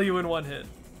things kill you in one hit.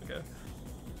 Okay.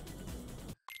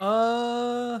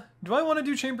 Do I want to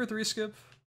do Chamber 3 skip?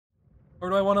 Or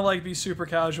do I want to like be super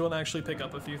casual and actually pick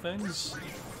up a few things?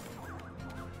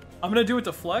 I'm gonna do it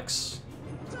to flex.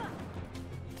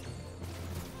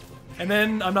 And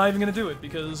then I'm not even gonna do it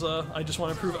because I just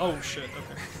want to prove. Oh shit,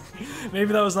 okay.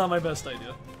 Maybe that was not my best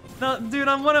idea. No, dude,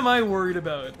 what am I worried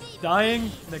about? Dying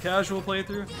in a casual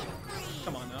playthrough?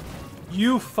 Come on now.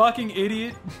 You fucking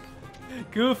idiot.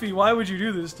 Goofy, why would you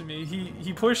do this to me?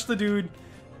 He pushed the dude.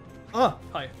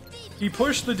 Hi. He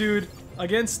pushed the dude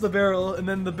against the barrel, and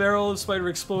then the barrel of spider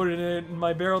exploded in it, and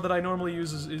my barrel that I normally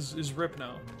use is ripped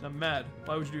now. I'm mad.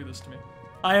 Why would you do this to me?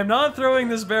 I am not throwing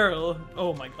this barrel.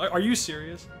 Oh my, are you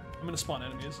serious? I'm gonna spawn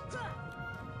enemies.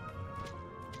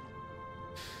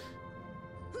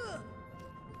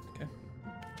 Okay.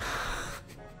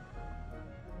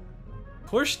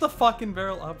 Push the fucking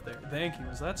barrel up there. Thank you.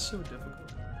 Was that so difficult?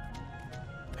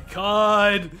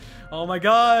 god! Oh my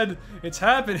god! It's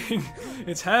happening!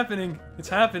 It's happening! It's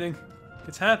happening!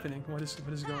 It's happening! What is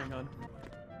going on?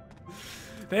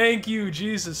 Thank you,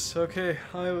 Jesus. Okay,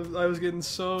 I was getting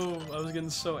so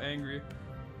angry.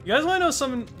 You guys want to know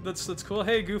something that's cool?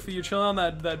 Hey, Goofy, you chilling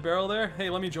on that barrel there? Hey,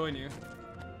 let me join you.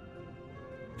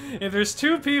 If there's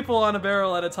 2 people on a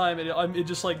barrel at a time, it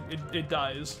just like it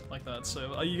dies like that.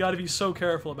 So you got to be so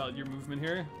careful about your movement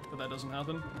here that doesn't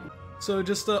happen. So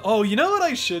just oh, you know what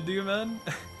I should do, man?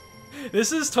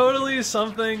 This is totally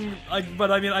something.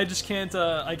 But I mean, I just can't.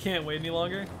 I can't wait any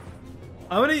longer.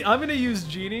 I'm gonna use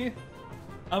Genie.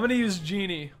 I'm gonna use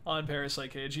Genie on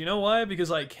Parasite Cage. You know why? Because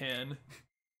I can.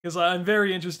 Because I'm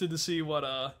very interested to see what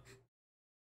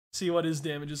his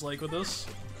damage is like with this.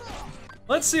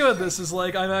 Let's see what this is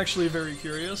like. I'm actually very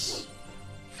curious.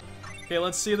 Okay,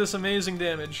 let's see this amazing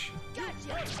damage.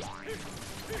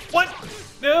 What?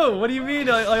 No, what do you mean?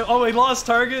 Oh, we lost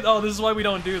target? Oh, this is why we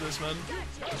don't do this, man.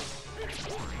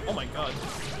 Oh my god.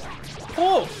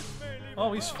 Oh!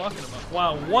 Oh, he's fucking him up.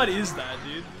 Wow, what is that,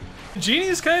 dude?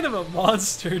 Genie's kind of a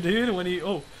monster, dude, when he...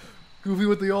 Oh, Goofy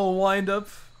with the old wind-up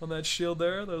on that shield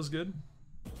there. That was good.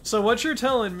 So what you're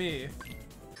telling me...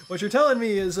 What you're telling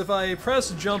me is if I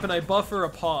press jump and I buffer a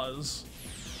pause,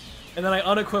 and then I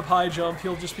unequip high jump,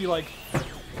 he'll just be like...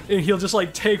 He'll just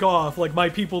like take off, like my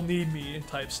people need me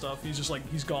type stuff. He's just like,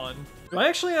 he's gone. Do I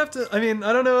actually have to... I mean,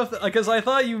 I don't know if... Because I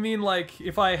thought you mean like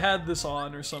if I had this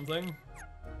on or something.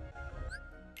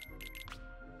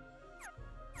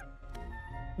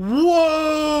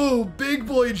 Whoa! Big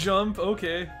boy jump,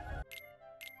 okay.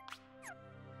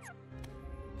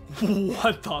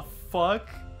 What the fuck?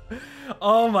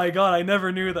 Oh my god, I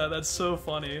never knew that. That's so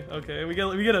funny. Okay, we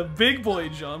get a big boy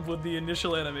jump with the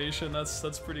initial animation.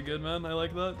 That's pretty good, man. I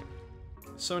like that.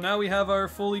 So now we have our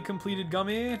fully completed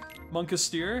gummy,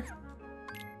 Monkasteer,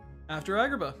 after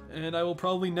Agrabah, and I will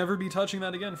probably never be touching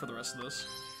that again for the rest of this.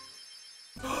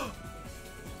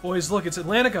 Boys, look, it's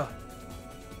Atlantica.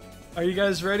 Are you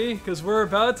guys ready? Because we're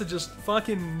about to just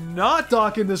fucking not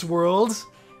dock in this world,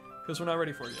 because we're not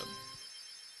ready for it yet.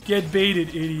 Get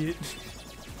baited, idiot.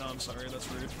 No, I'm sorry, that's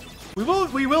rude. We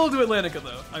will do Atlantica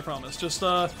though, I promise. Just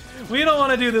we don't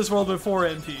want to do this world before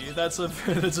NP. That's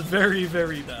very,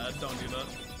 very bad. Don't do that.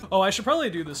 Oh, I should probably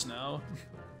do this now.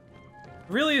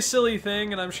 Really a silly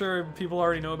thing, and I'm sure people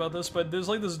already know about this, but there's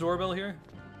like this doorbell here.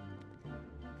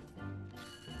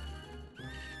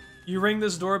 You ring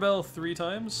this doorbell 3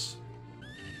 times,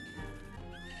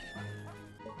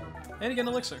 and you get an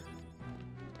elixir.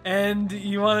 And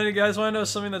you guys want to know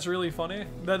something that's really funny?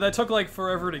 That took like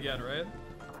forever to get, right?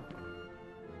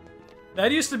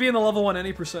 That used to be in the level 1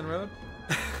 any % road.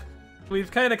 We've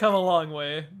kind of come a long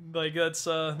way. Like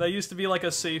that used to be like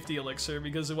a safety elixir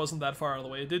because it wasn't that far on the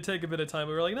way. It did take a bit of time,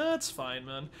 but we were like, nah, it's fine,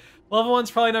 man. Level 1's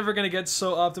probably never gonna get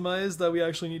so optimized that we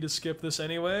actually need to skip this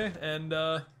anyway. And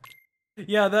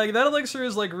yeah, that elixir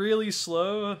is like really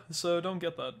slow, so don't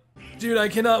get that. Dude, I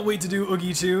cannot wait to do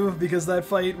Oogie 2, because that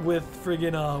fight with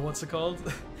friggin', what's it called?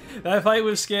 That fight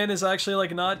with Scan is actually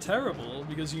like not terrible,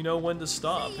 because you know when to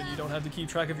stop, and you don't have to keep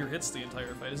track of your hits the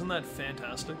entire fight. Isn't that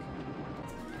fantastic?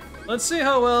 Let's see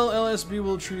how well LSB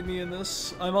will treat me in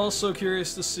this. I'm also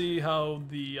curious to see how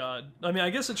the, I mean, I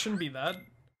guess it shouldn't be that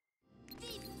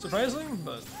surprising,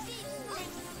 but...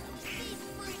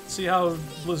 See how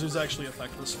blizzards actually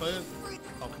affect this fight.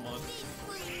 Oh, come on.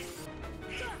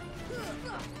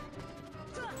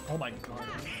 Oh my god.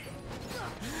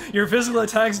 Your physical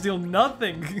attacks deal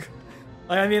nothing!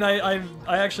 I mean, I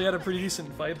actually had a pretty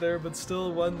decent fight there, but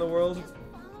still, what in the world?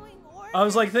 I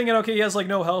was like thinking, okay, he has like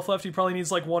no health left, he probably needs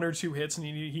like 1 or 2 hits, and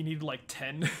he needed like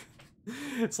 10.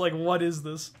 It's like, what is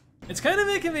this? It's kind of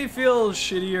making me feel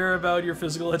shittier about your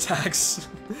physical attacks.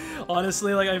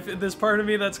 Honestly, like there's part of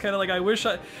me that's kind of like, I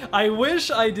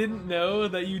wish I didn't know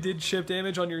that you did chip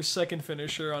damage on your second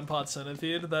finisher on Pot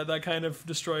Centipede. That kind of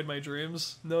destroyed my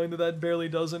dreams, knowing that barely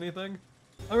does anything.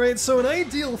 Alright, so an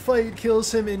ideal fight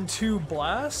kills him in 2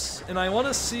 blasts, and I want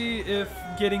to see if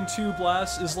getting 2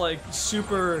 blasts is like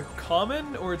super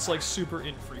common or it's like super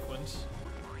infrequent.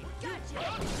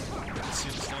 Let's see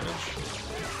this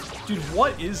damage. Dude,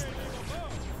 what is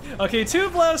that? Okay, 2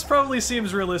 blasts probably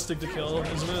seems realistic to kill,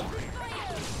 isn't it?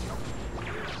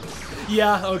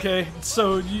 Yeah, okay,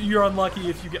 so you're unlucky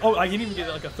if you get... Oh, I can even get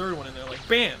like a 3rd one in there, like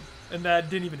BAM! And that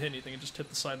didn't even hit anything, it just hit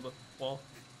the side of the wall.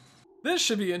 This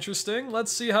should be interesting.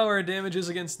 Let's see how our damage is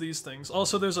against these things.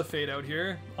 Also, there's a fade out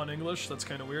here on English, that's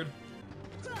kind of weird.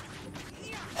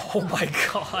 Oh my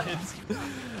god.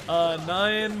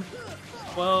 9,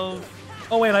 12...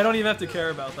 Oh wait, I don't even have to care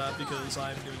about that because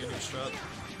I'm doing a new strat.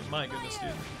 My goodness,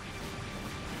 dude.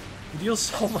 He deals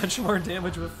so much more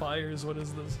damage with fires, what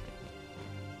is this?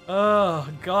 Oh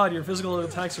god, your physical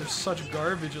attacks are such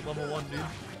garbage at level 1, dude.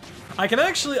 I can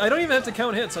actually, I don't even have to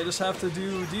count hits, I just have to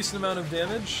do a decent amount of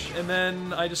damage, and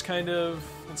then I just kind of,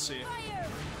 let's see,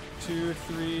 2,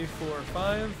 3, 4,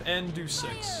 5, and do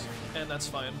 6, and that's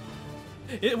fine.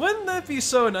 Wouldn't that be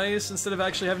so nice, instead of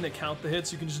actually having to count the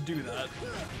hits, you can just do that.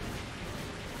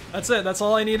 That's it, that's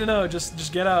all I need to know,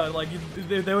 just get out, like,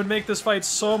 they would make this fight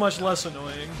so much less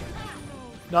annoying.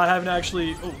 Not having to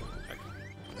actually, oh,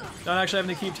 not actually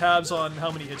having to keep tabs on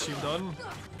how many hits you've done.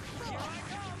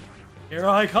 Here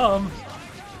I come.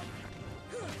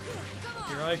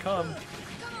 Here I come.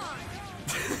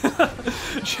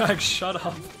 Jack, shut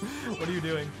up. What are you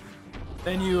doing?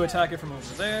 Then you attack it from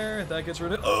over there. That gets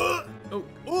rid of. Oh.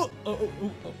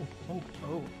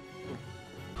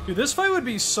 Dude, this fight would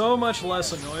be so much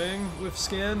less annoying with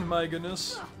Scan. My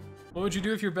goodness. What would you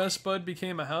do if your best bud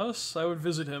became a house? I would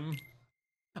visit him.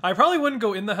 I probably wouldn't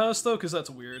go in the house though, because that's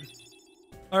weird.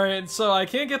 Alright, so I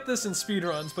can't get this in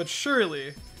speedruns, but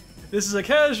surely this is a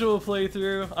casual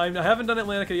playthrough. I haven't done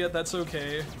Atlantica yet, that's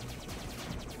okay.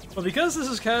 But because this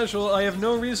is casual, I have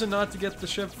no reason not to get the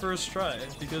ship first try.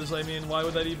 Because, I mean, why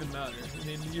would that even matter? I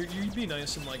mean, you'd be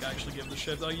nice and, like, actually give the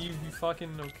ship. Oh, you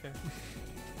fucking okay.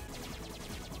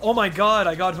 Oh my god,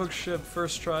 I got hooked ship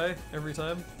first try every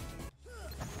time.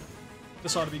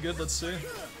 This ought to be good, let's see.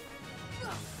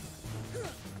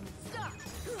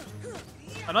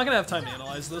 I'm not gonna have time to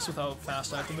analyze this with how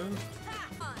fast I have to move.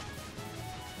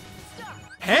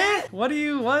 Huh?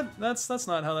 What? That's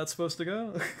not how that's supposed to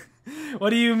go. What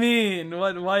do you mean?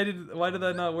 Why did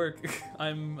that not work?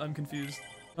 I'm confused.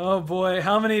 Oh boy,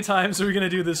 how many times are we gonna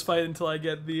do this fight until I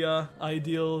get the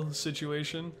ideal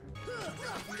situation?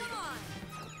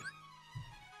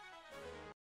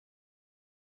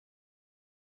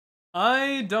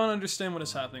 I don't understand what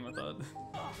is happening with that.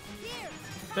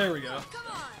 There we go.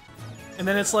 And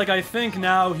then it's like, I think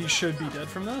now he should be dead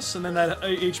from this, and then that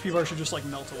HP bar should just like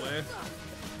melt away.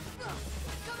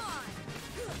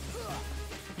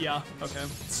 Yeah, okay.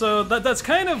 So that's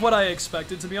kind of what I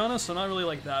expected, to be honest. I'm not really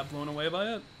like that blown away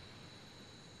by it.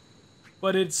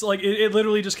 But it's like, it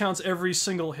literally just counts every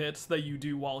single hit that you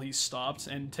do while he's stopped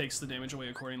and takes the damage away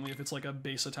accordingly if it's like a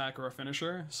base attack or a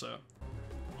finisher, so.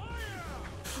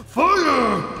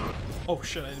 Fire! Oh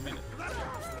shit, I didn't mean it.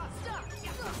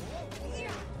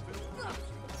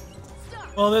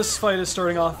 Well, this fight is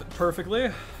starting off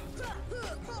perfectly.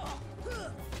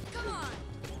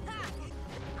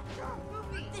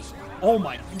 Oh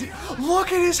my,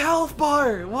 look at his health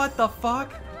bar! What the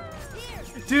fuck?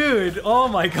 Dude, oh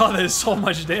my god, that is so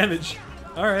much damage.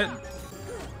 Alright.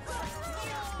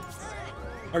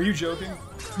 Are you joking?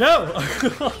 No!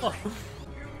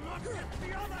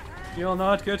 You'll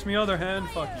not get me other hand,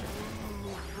 fuck you.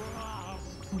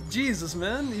 Jesus,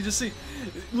 man, you just see,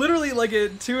 literally like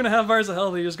at 2.5 bars of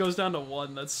health, he just goes down to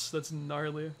 1. That's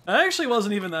gnarly. It actually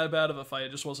wasn't even that bad of a fight,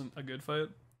 it just wasn't a good fight.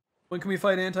 When can we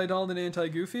fight Anti-Donald and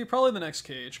Anti-Goofy? Probably the next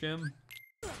KH game.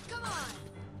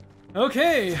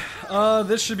 Okay,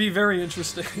 this should be very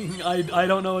interesting. I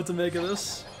don't know what to make of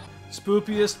this.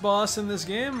 Spookiest boss in this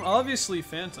game? Obviously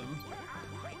Phantom.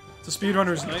 It's a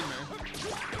speedrunner's nightmare.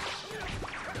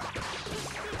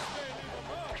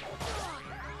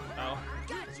 Ow.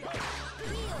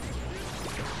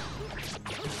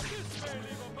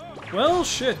 Well,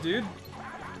 shit, dude.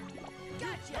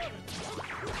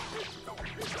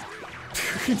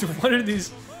 What are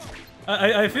these?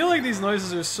 I feel like these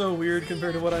noises are so weird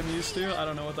compared to what I'm used to. I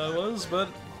don't know what that was, but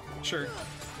sure.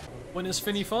 When is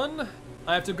Finny fun?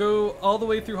 I have to go all the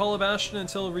way through Hall of Bastion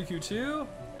until Riku 2.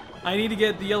 I need to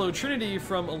get the Yellow Trinity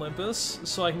from Olympus,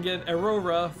 so I can get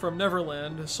Aurora from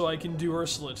Neverland, so I can do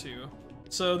Ursula 2.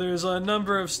 So there's a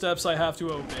number of steps I have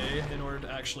to obey in order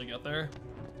to actually get there.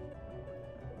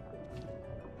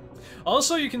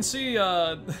 Also, you can see,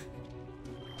 I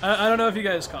don't know if you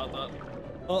guys caught that.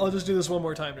 I'll just do this one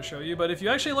more time to show you, but if you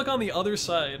actually look on the other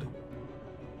side,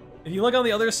 if you look on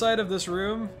the other side of this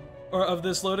room, or of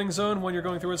this loading zone when you're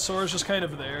going through it, Sora's just kind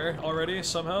of there already,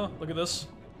 somehow. Look at this.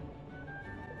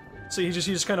 So he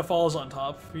just kind of falls on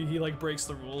top. He like breaks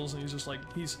the rules, and he's just like,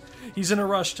 he's in a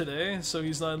rush today, so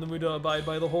he's not in the mood to abide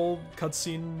by the whole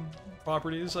cutscene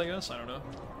properties, I guess? I don't know.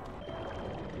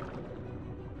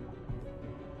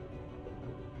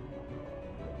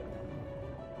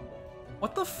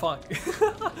 What the fuck?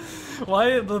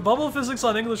 Why? The bubble physics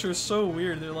on English are so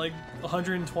weird. They're like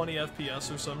 120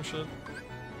 FPS or some shit.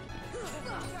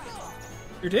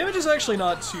 Your damage is actually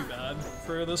not too bad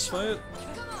for this fight.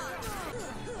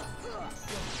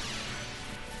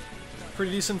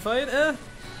 Pretty decent fight, eh?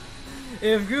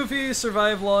 If Goofy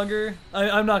survived longer,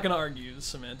 I'm not gonna argue the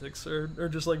semantics or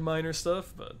just like minor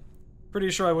stuff, but Pretty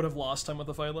sure I would have lost time with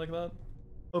a fight like that.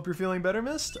 Hope you're feeling better,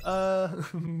 Mist.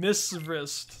 Miss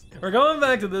Wrist. We're going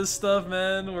back to this stuff,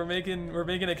 man. We're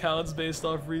making accounts based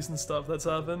off recent stuff that's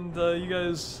happened. You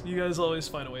guys always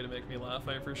find a way to make me laugh.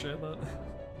 I appreciate that.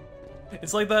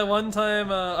 It's like that one time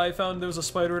I found there was a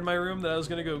spider in my room that I was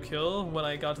gonna go kill when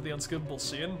I got to the unskippable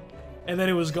scene, and then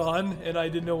it was gone, and I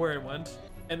didn't know where it went.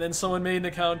 And then someone made an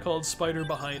account called Spider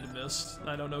Behind Mist.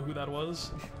 I don't know who that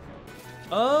was.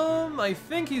 I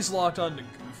think he's locked onto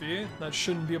Goofy. That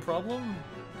shouldn't be a problem.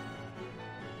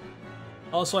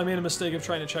 Also, I made a mistake of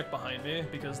trying to check behind me,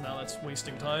 because now that's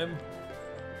wasting time.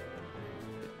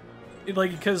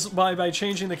 Because by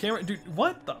changing the camera... Dude,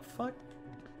 what the fuck?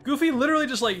 Goofy literally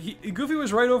just Goofy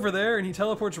was right over there, and he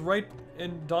teleports right...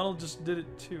 And Donald just did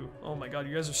it too. Oh my god,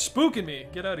 you guys are spooking me!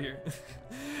 Get out of here.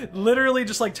 Literally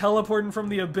just teleporting from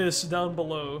the abyss down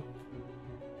below.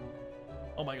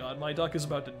 Oh my god, my duck is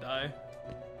about to die.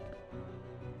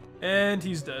 And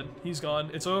he's dead. He's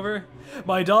gone. It's over.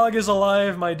 My dog is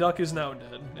alive. My duck is now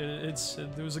dead.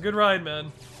 It was a good ride,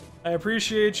 man. I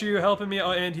appreciate you helping me.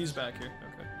 Oh, and he's back here.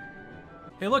 Okay.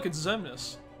 Hey, look, it's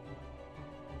Xemnas.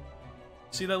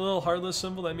 See that little heartless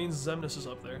symbol? That means Xemnas is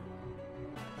up there.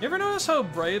 You ever notice how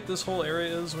bright this whole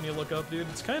area is when you look up, dude?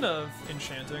 It's kind of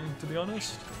enchanting, to be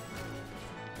honest.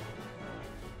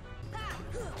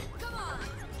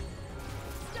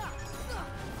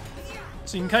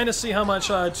 So you can kind of see how much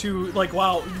wow,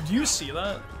 do you see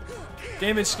that?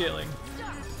 Damage scaling.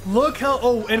 Look how,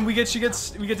 oh, and we get to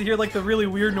hear like the really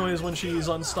weird noise when she's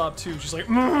on stop too. She's like,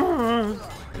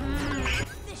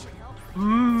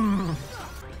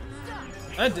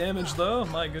 That damage though,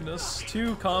 my goodness.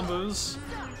 2 combos.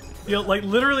 Like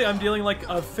literally I'm dealing like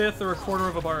a fifth or a quarter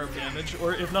of a bar of damage,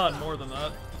 or if not more than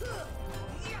that.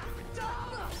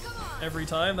 Every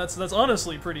time. That's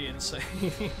honestly pretty insane.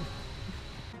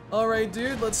 Alright,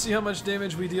 dude, let's see how much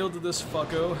damage we deal to this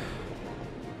fucko.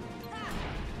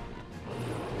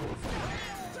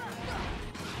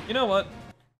 You know what?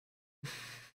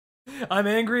 I'm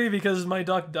angry because my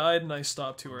duck died and I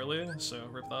stopped too early, so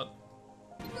rip that.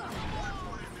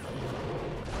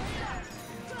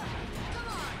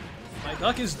 My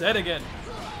duck is dead again.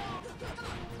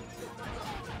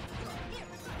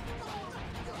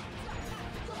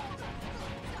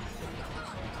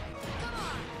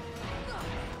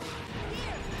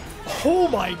 Oh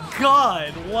my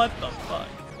god, what the fuck?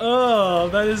 Oh,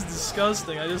 that is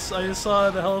disgusting. I just saw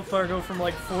the health bar go from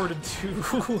like 4 to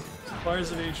 2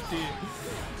 bars of HP.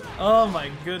 Oh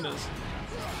my goodness.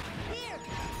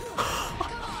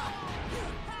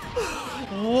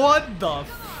 What the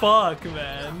fuck,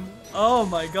 man? Oh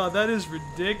my god, that is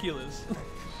ridiculous.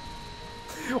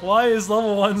 Why is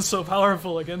level 1 so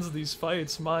powerful against these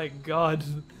fights? My god.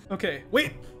 Okay,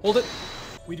 wait, hold it.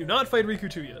 We do not fight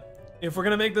Riku 2 yet. If we're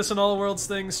gonna make this an all-worlds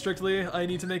thing strictly, I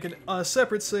need to make a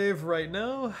separate save right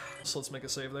now. So let's make a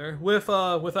save there,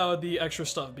 without the extra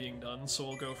stuff being done. So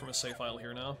we'll go from a save file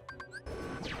here now.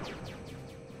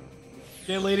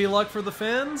 Get Lady Luck for the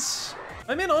fans.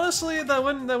 I mean, honestly, that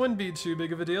wouldn't be too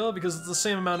big of a deal because it's the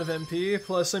same amount of MP.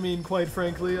 Plus, I mean, quite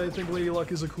frankly, I think Lady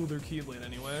Luck is a cooler Keyblade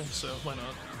anyway, so why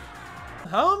not?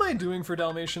 How am I doing for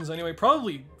Dalmatians anyway?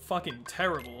 Probably fucking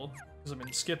terrible because I've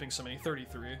been skipping so many.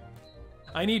 33.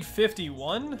 I need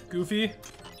 51? Goofy?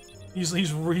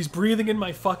 He's breathing in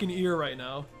my fucking ear right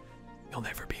now. You'll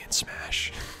never be in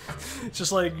Smash. It's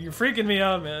just like, you're freaking me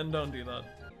out, man. Don't do that.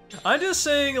 I'm just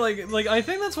saying, like I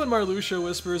think that's what Marluxia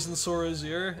whispers in Sora's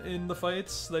ear in the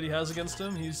fights that he has against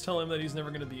him. He's telling him that he's never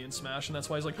gonna be in Smash, and that's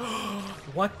why he's like,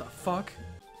 what the fuck?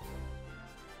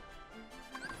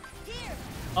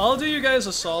 I'll do you guys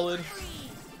a solid.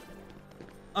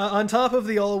 On top of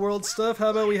the all-world stuff, how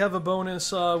about we have a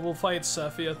bonus, we'll fight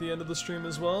Sephi at the end of the stream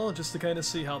as well, just to kind of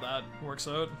see how that works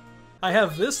out. I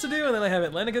have this to do, and then I have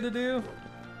Atlantica to do,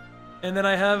 and then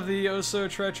I have the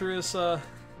oh-so-treacherous,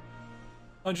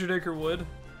 100-acre wood.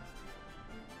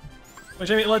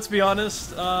 Which, I mean, let's be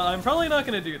honest, I'm probably not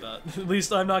gonna do that. At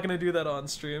least I'm not gonna do that on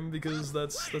stream, because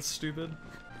that's stupid.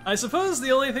 I suppose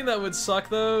the only thing that would suck,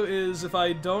 though, is if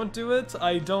I don't do it,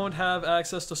 I don't have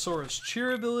access to Sora's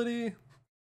cheer ability.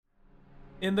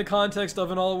 In the context of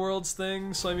an all-worlds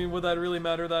thing, so I mean, would that really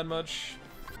matter that much?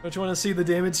 Don't you want to see the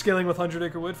damage scaling with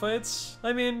 100-acre wood fights?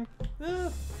 I mean,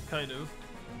 kind of.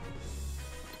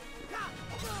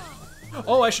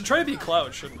 Oh, I should try to beat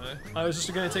Cloud, shouldn't I? I was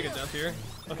just gonna take a death here.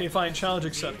 Okay, fine, challenge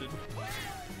accepted.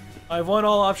 I've won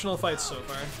all optional fights so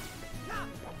far.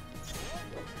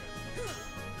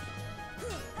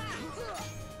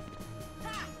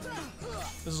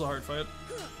 This is a hard fight.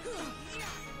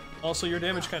 Also, your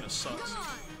damage kind of sucks.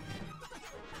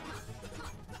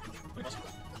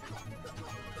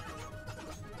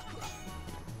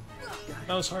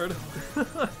 That was hard.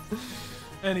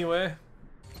 Anyway.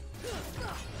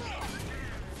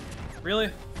 Really?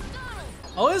 I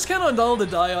always count on Donald to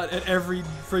die at every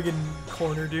friggin'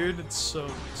 corner, dude. It's so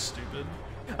stupid.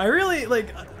 I really,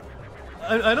 like,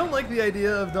 I don't like the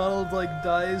idea of Donald, like,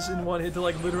 dies in one hit to,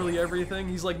 like, literally everything.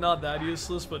 He's, like, not that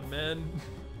useless, but man.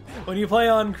 When you play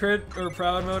on crit or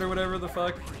proud mode or whatever the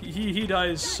fuck, he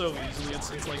dies so easily.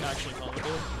 It's like, actually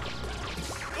comical.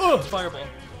 Ugh! Fireball.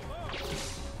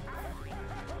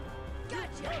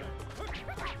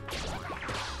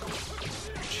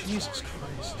 Jesus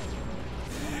Christ.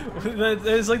 That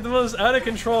is like the most out of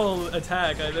control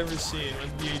attack I've ever seen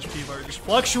with the HP bar just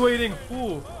fluctuating.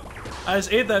 Ooh. I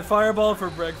just ate that fireball for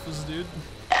breakfast, dude.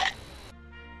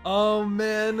 Oh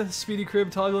man, Speedy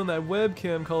Crib toggling that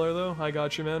webcam color though. I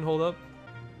got you, man. Hold up.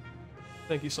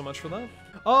 Thank you so much for that.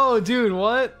 Oh, dude,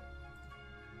 what?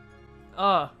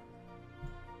 Ah.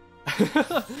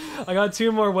 I got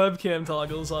 2 more webcam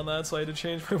toggles on that, so I had to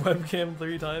change my webcam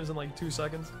 3 times in like 2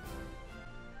 seconds.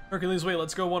 Hercules, wait,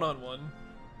 let's go one-on-one.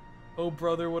 Oh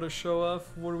brother, what a show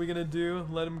off. What are we gonna do?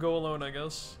 Let him go alone, I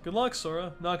guess. Good luck,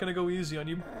 Sora. Not gonna go easy on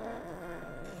you.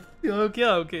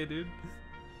 Okay, dude.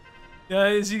 Yeah,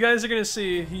 as you guys are gonna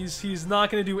see, he's not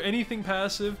gonna do anything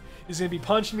passive. He's gonna be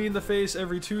punching me in the face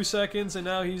every 2 seconds, and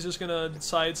now he's just gonna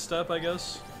sidestep, I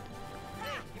guess.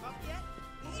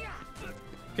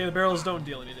 Okay, the barrels don't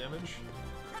deal any damage.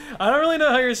 I don't really know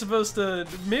how you're supposed to...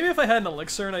 Maybe if I had an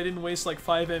elixir and I didn't waste like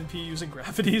 5 MP using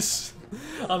gravities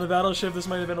on the battleship, this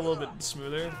might have been a little bit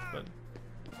smoother, but...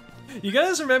 You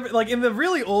guys remember, like, in the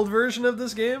really old version of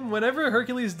this game, whenever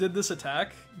Hercules did this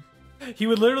attack, he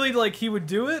would literally, like, he would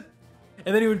do it,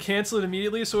 and then he would cancel it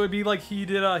immediately, so it would be like he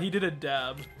did a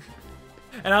dab.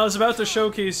 And I was about to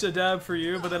showcase a dab for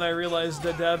you, but then I realized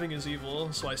that dabbing is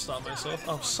evil, so I stopped myself.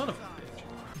 Oh, son of a bitch.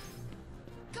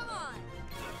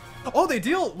 Oh, they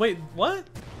deal- wait, what?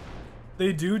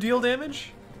 They do deal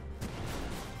damage?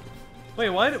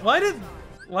 Wait, why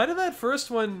did that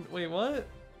first one- wait, what?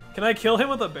 Can I kill him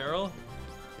with a barrel?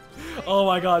 Oh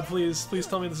my god, please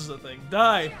tell me this is a thing.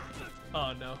 Die!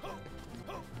 Oh no.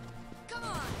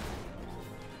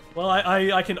 Well,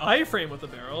 I can iframe with a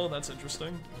barrel, that's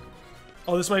interesting.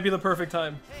 Oh, this might be the perfect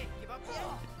time.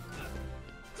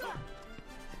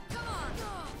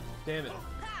 Damn it.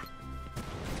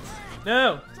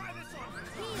 No!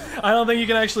 I don't think you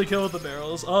can actually kill with the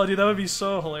barrels. Oh, dude, that would be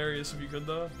so hilarious if you could,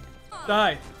 though.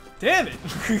 Die. Damn it!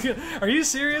 Are you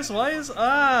serious? Why is...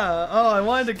 Ah! Oh, I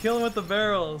wanted to kill him with the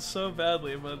barrel so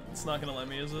badly, but it's not gonna let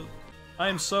me, is it? I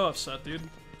am so upset, dude.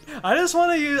 I just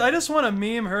want to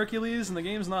meme Hercules, and the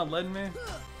game's not letting me.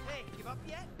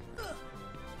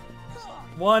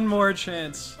 One more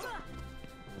chance.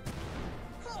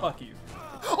 Fuck you.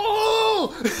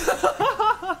 Oh!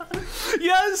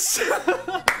 Yes!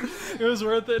 It was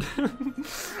worth it.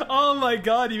 Oh my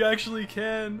god, you actually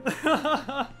can.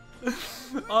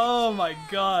 Oh my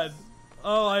god.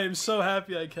 Oh, I am so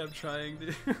happy I kept trying,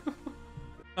 dude.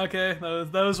 Okay,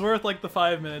 that was worth like the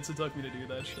 5 minutes it took me to do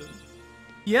that shit.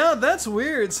 Yeah, that's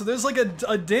weird. So there's like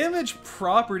a damage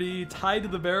property tied to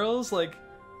the barrels, like...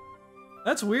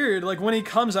 That's weird, like when he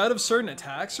comes out of certain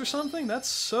attacks or something? That's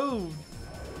so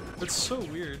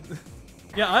weird.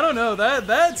 Yeah, I don't know,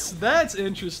 that's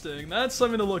interesting. That's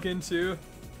something to look into.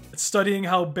 It's studying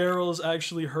how barrels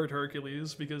actually hurt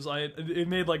Hercules, because it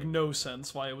made like no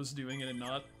sense why it was doing it and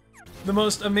not. The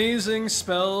most amazing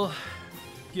spell,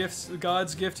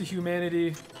 God's gift to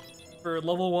humanity for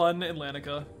level 1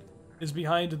 Atlantica is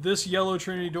behind this yellow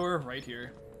Trinity door right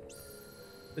here.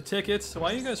 The ticket,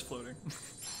 why are you guys floating?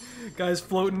 Guys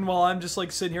floating while I'm just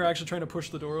like sitting here actually trying to push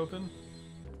the door open.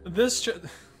 This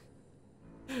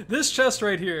chest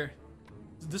right here.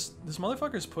 This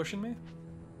motherfucker's pushing me.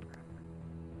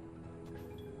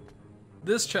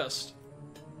 This chest.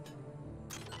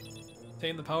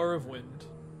 Contain the power of wind.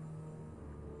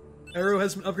 Arrow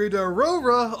has been upgraded to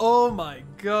Aurora. Oh my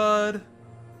god.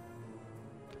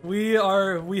 We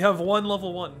have won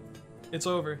level 1. It's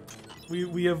over.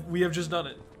 We have just done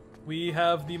it. We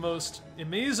have the most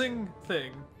amazing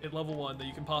thing at level 1 that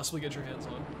you can possibly get your hands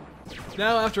on.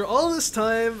 Now, after all this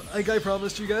time, like I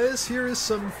promised you guys, here is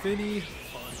some Finny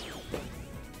fun.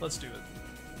 Let's do it.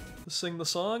 Let's sing the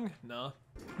song? Nah.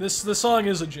 This song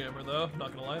is a jammer though,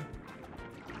 not gonna lie.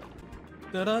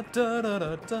 Da da da da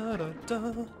da da da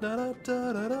da da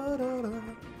da da.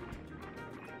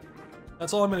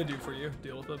 That's all I'm gonna do for you.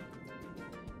 Deal with it.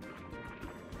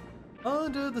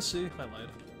 Under the sea. I lied.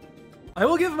 I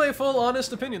will give my full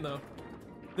honest opinion though.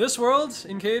 This world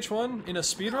in KH1 in a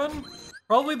speedrun,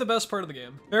 probably the best part of the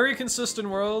game. Very consistent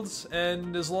worlds,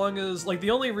 and as long as like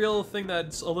the only real thing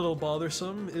that's a little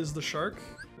bothersome is the shark.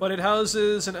 But it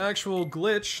houses an actual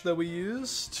glitch that we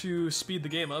use to speed the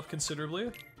game up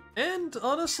considerably. And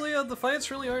honestly, the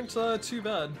fights really aren't too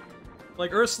bad.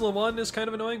 Like, Ursula 1 is kind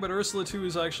of annoying, but Ursula 2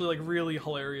 is actually, like, really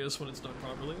hilarious when it's done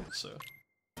properly, so...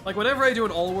 Like, whenever I do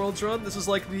an all-worlds run, this is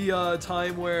like the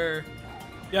time where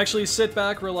you actually sit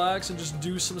back, relax, and just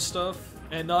do some stuff,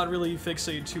 and not really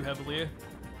fixate too heavily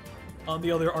on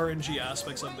the other RNG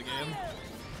aspects of the game.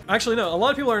 Actually, no, a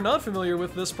lot of people are not familiar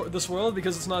with this world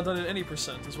because it's not done in any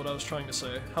percent, is what I was trying to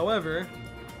say. However,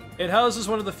 it houses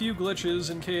one of the few glitches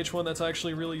in KH1 that's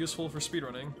actually really useful for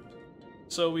speedrunning.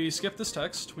 So we skip this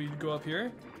text, we go up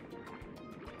here,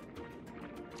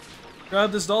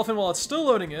 grab this dolphin while it's still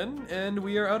loading in, and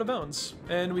we are out of bounds.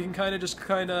 And we can kind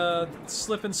of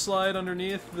slip and slide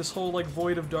underneath this whole like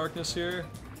void of darkness here.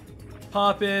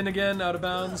 Pop in again, out of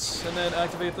bounds, and then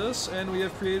activate this, and we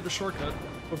have created a shortcut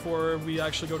before we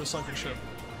actually go to Sunken Ship.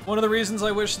 One of the reasons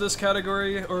I wish this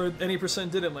category, or any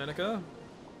percent, did Atlantica,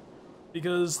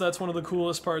 because that's one of the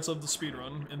coolest parts of the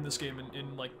speedrun in this game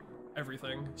in like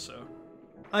everything, so.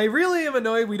 I really am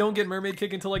annoyed we don't get Mermaid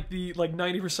Kick until like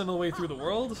 90% of the way through the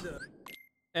world.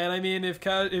 And I mean, if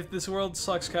this world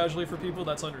sucks casually for people,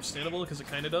 that's understandable, because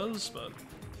it kinda does, but...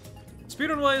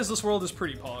 Speedrun-wise, this world is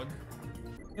pretty pog.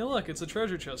 Hey look, it's a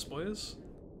treasure chest, boys.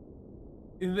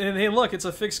 And hey look, it's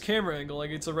a fixed camera angle,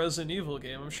 like it's a Resident Evil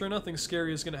game. I'm sure nothing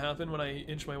scary is gonna happen when I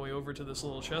inch my way over to this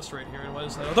little chest right here, and what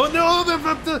is that? Oh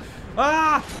no!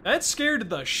 Ah! That scared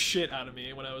the shit out of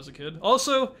me when I was a kid.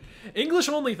 Also,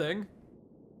 English-only thing.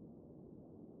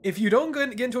 If you don't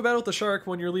get into a battle with the shark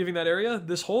when you're leaving that area,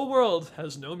 this whole world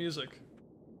has no music.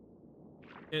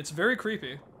 It's very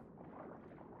creepy.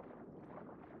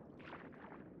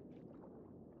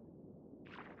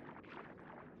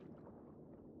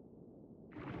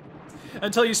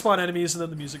 Until you spawn enemies and then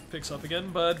the music picks up again,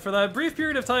 but for that brief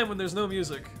period of time when there's no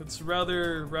music, it's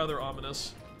rather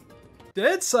ominous.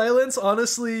 Dead silence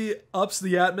honestly ups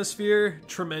the atmosphere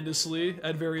tremendously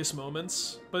at various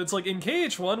moments, but it's like in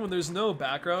KH1 when there's no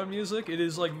background music, it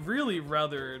is like really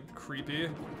rather creepy.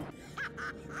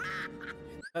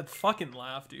 That fucking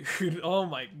laugh, dude. Oh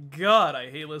my god, I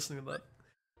hate listening to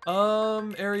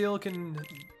that. Ariel can...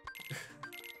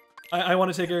 I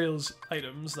want to take Ariel's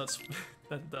items, that's...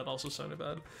 that also sounded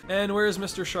bad. And where's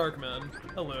Mr. Sharkman?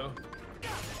 Hello.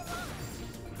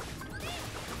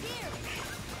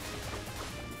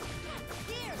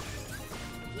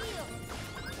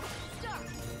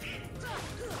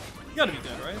 You gotta be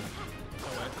dead, right? No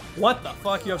way. What the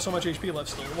fuck? You have so much HP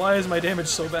left still. Why is my damage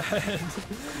so bad?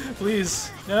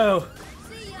 Please, no.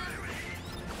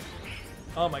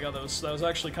 Oh my god, that was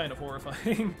actually kind of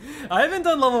horrifying. I haven't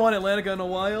done level 1 Atlantica in a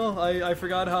while. I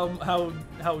forgot how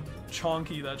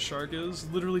chonky that shark is.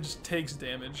 Literally just takes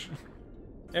damage.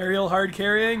 Aerial hard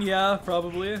carrying? Yeah,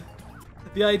 probably.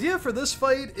 The idea for this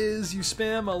fight is you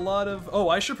spam a lot of... Oh,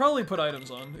 I should probably put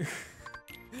items on.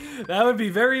 That would be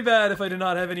very bad if I did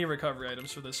not have any recovery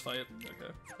items for this fight.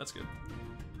 Okay, that's good.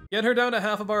 Get her down to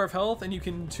half a bar of health, and you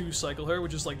can 2-cycle her,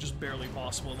 which is like just barely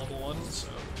possible in level 1, so...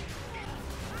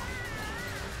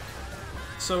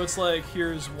 So it's like,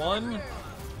 here's 1.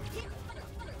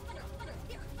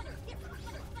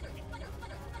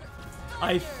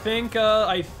 I think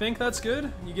that's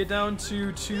good. You get down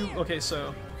to 2, okay,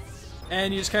 so...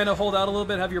 And you just kind of hold out a little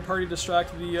bit, have your party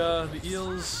distract the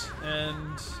eels,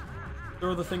 and...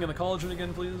 Throw the thing in the cauldron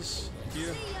again, please. Thank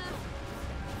you.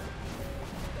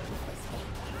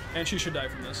 And she should die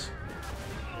from this.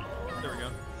 There we go.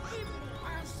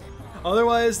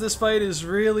 Otherwise, this fight is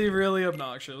really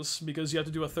obnoxious, because you have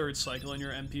to do a 3rd cycle and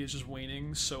your MP is just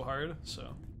waning so hard,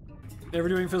 so... Never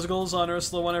doing physicals on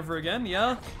Ursula 1 ever again?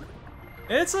 Yeah?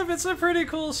 It's a pretty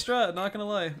cool strat, not gonna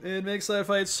lie. It makes that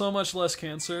fight so much less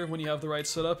cancer when you have the right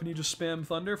setup and you just spam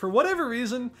Thunder. For whatever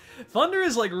reason, Thunder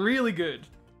is like really good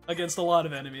against a lot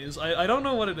of enemies. I don't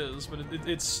know what it is, but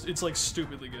it's like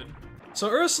stupidly good. So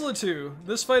Ursula 2,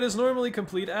 this fight is normally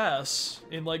complete ass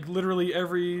in like literally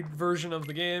every version of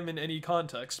the game in any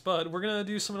context, but we're gonna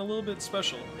do something a little bit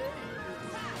special.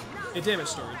 A damage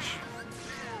storage.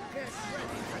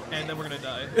 And then we're gonna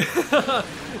die. No,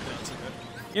 it's okay.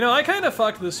 You know, I kinda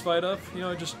fucked this fight up, you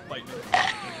know, just bite me.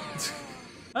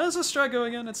 How does this strat go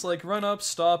again? It's like run up,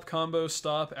 stop, combo,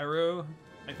 stop, arrow,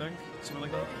 I think, something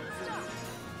like that.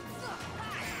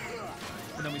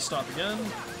 And then we stop again.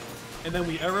 And then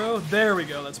we arrow. There we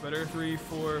go, that's better. 3,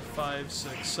 4, 5,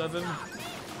 6, 7.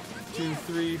 2,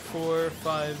 3, 4,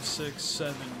 5, 6,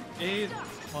 7, 8.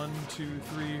 1, 2,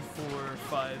 3, 4,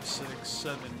 5, 6,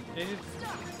 7, 8.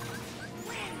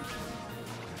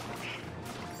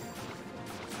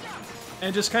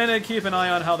 And just kind of keep an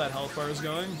eye on how that health bar is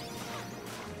going.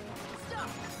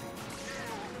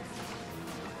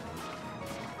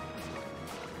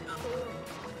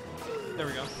 There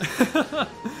we go.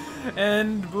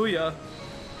 And booyah.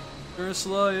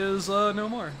 Ursula is no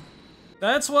more.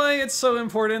 That's why it's so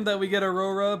important that we get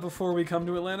Aurora before we come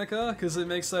to Atlantica, because it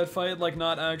makes that fight like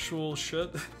not actual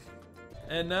shit.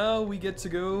 And now we get to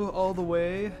go all the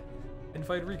way and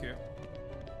fight Riku.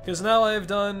 Because now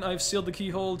I've sealed the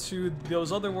keyhole to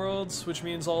those other worlds, which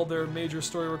means all their major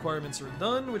story requirements are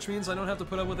done, which means I don't have to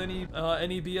put up with any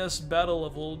BS battle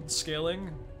level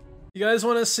scaling. You guys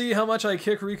want to see how much I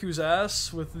kick Riku's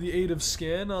ass with the aid of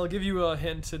skin? I'll give you a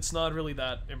hint, it's not really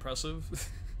that impressive.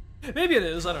 Maybe it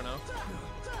is, I don't know.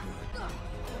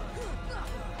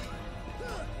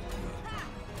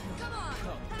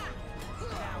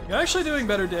 You're actually doing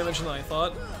better damage than I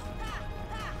thought.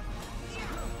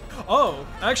 Oh,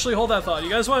 actually, hold that thought. You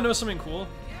guys want to know something cool?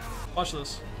 Watch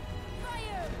this.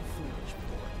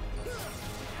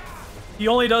 He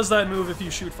only does that move if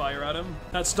you shoot fire at him.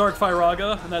 That's Dark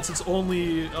Firaga, and that's its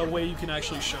only way you can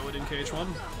actually show it in KH1.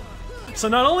 So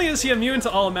not only is he immune to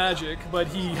all magic, but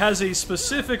he has a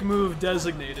specific move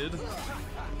designated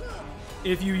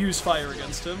if you use fire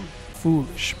against him.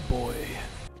 Foolish boy.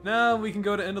 Now we can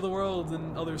go to End of the World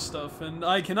and other stuff, and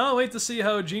I cannot wait to see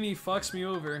how Genie fucks me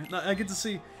over. I get to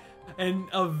see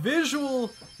a visual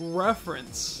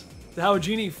reference to how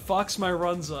Genie fucks my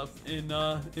runs up in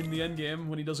the end game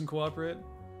when he doesn't cooperate.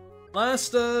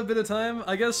 Last bit of time,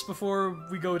 I guess, before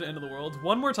we go to End of the World.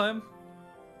 One more time.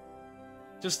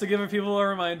 Just to give people a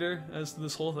reminder as to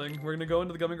this whole thing. We're gonna go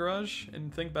into the Gummy Garage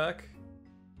and think back.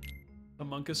 A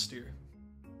Monka's Steer.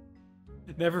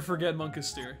 Never forget Monka's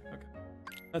Steer. Okay.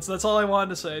 That's all I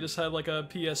wanted to say. I just had like a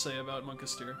PSA about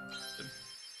Monka's Steer.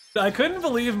 I couldn't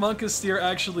believe Monka's Steer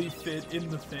actually fit in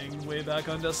the thing way back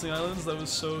on Destiny Islands. That was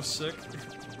so sick.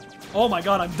 Oh my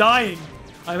god, I'm dying!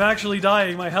 I'm actually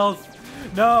dying. My health.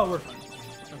 No, we're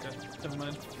fine. Okay, never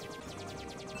mind.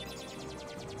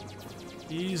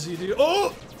 Easy, dude.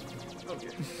 Oh!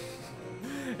 Okay.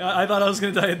 I thought I was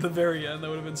gonna die at the very end. That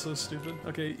would have been so stupid.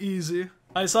 Okay, easy.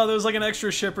 I saw there was like an extra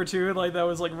ship or two, like that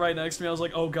was like right next to me. I was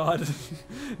like, oh god.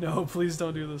 No, please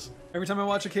don't do this. Every time I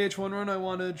watch a KH1 run, I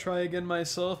want to try again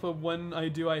myself, but when I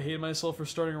do, I hate myself for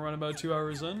starting a run about 2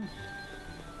 hours in.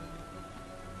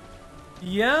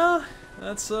 Yeah,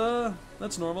 that's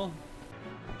normal.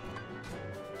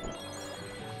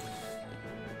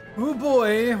 Oh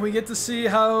boy, we get to see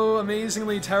how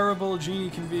amazingly terrible Genie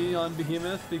can be on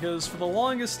Behemoth, because for the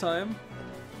longest time,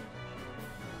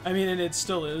 I mean, and it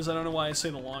still is, I don't know why I say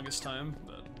the longest time,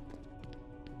 but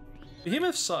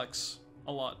Behemoth sucks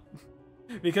a lot.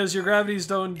 Because your gravities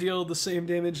don't deal the same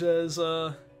damage as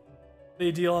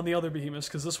they deal on the other Behemoths,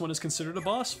 because this one is considered a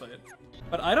boss fight.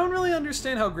 But I don't really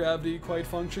understand how gravity quite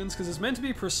functions, because it's meant to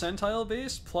be percentile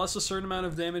based, plus a certain amount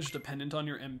of damage dependent on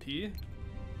your MP.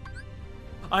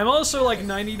 I'm also like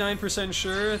 99%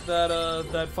 sure that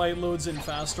that fight loads in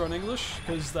faster on English,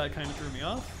 because that kind of threw me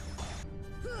off.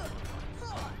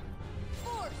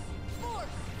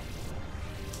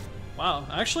 Wow,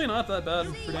 actually not that bad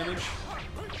for damage.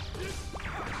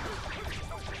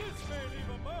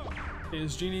 Okay,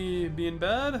 is Genie being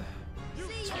bad?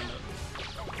 Let's find out.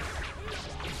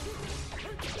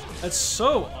 That's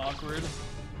so awkward.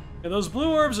 Yeah, those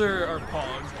blue orbs are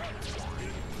pog.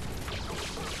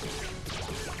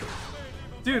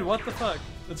 Dude, what the fuck?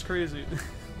 That's crazy.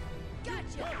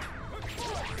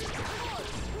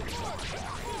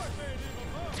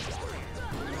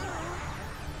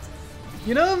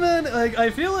 You know, man, like,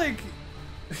 I feel like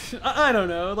I don't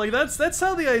know, like that's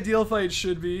how the ideal fight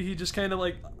should be. He just kind of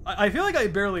like I feel like I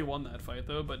barely won that fight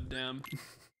though, but damn.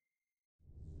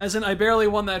 As in, I barely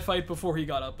won that fight before he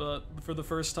got up for the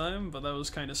first time, but that was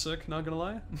kind of sick, not gonna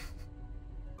lie.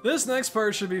 This next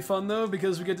part should be fun though,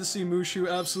 because we get to see Mushu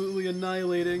absolutely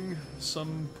annihilating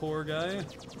some poor guy.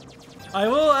 I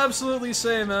will absolutely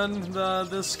say, man,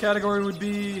 this category would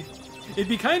be... it'd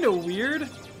be kind of weird,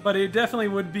 but it definitely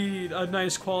would be a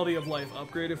nice quality of life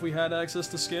upgrade if we had access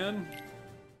to scan.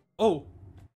 Oh,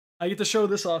 I get to show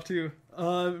this off too,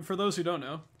 for those who don't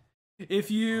know. If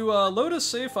you load a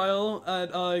save file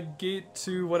at Gate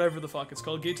to whatever the fuck it's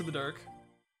called, Gate to the Dark,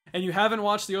 and you haven't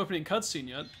watched the opening cutscene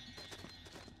yet,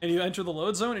 and you enter the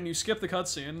load zone and you skip the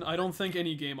cutscene, I don't think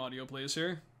any game audio plays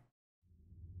here.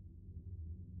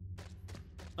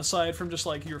 Aside from just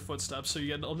like your footsteps, so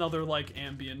you get another like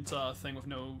ambient thing with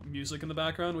no music in the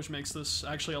background, which makes this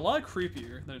actually a lot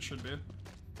creepier than it should be.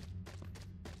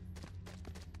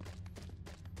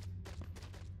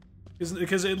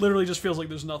 Because it literally just feels like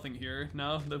there's nothing here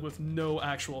now, with no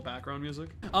actual background music.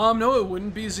 No, it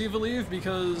wouldn't be Zivaliv,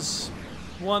 because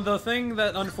the thing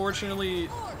that unfortunately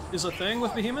is a thing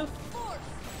with Behemoth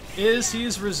is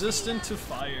he's resistant to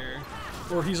fire.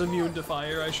 Or he's immune to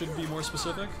fire, I should be more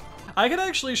specific. I could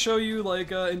actually show you,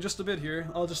 like, in just a bit here.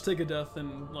 I'll just take a death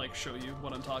and, like, show you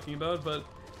what I'm talking about, but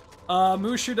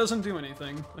Mushu doesn't do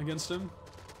anything against him.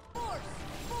 Force!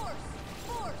 Force!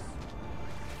 Force!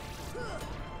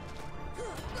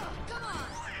 Come on!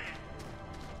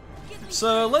 Give me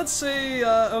So let's say,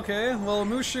 okay, well,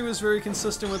 Mushu is very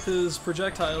consistent with his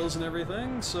projectiles and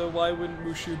everything, so why wouldn't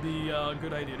Mushu be a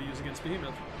good idea to use against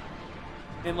Behemoth?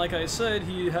 And like I said,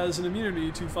 he has an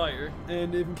immunity to fire.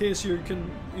 And in case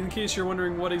you're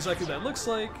wondering what exactly that looks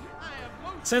like,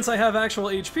 since I have actual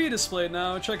HP displayed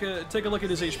now, take a look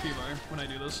at his HP bar when I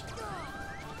do this.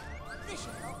 this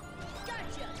should help.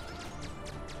 Gotcha!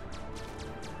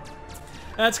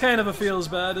 That's kind of a feels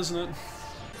bad, isn't it?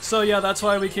 So yeah, that's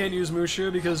why we can't use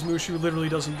Mushu, because Mushu literally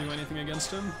doesn't do anything against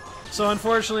him. So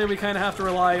unfortunately, we kind of have to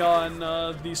rely on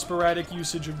the sporadic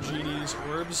usage of Genie's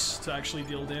orbs to actually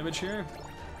deal damage here.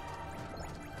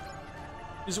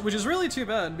 Which is really too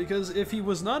bad, because if he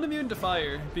was not immune to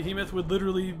fire, Behemoth would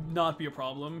literally not be a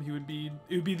problem. It would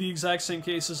be the exact same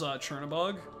case as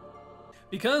Chernobog.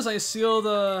 Because I sealed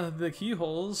the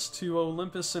keyholes to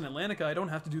Olympus and Atlantica, I don't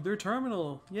have to do their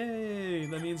terminal. Yay!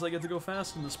 That means I get to go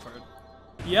fast in this part.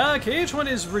 Yeah, KH1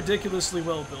 is ridiculously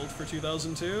well built for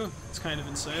 2002. It's kind of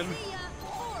insane. See ya!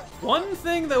 Force! One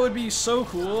thing that would be so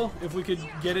cool if we could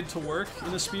get it to work in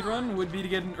a speedrun would be to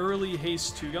get an early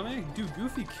haste 2-gummy. Dude,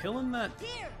 Goofy killing that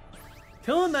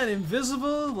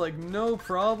invisible, like, no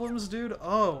problems, dude.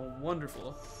 Oh,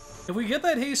 wonderful. If we get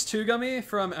that haste 2-gummy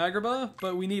from Agrabah,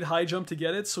 but we need high jump to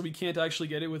get it, so we can't actually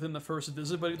get it within the first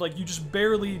visit, but like you just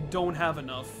barely don't have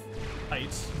enough height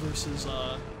versus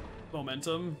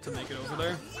momentum to make it over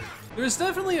there. There's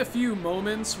definitely a few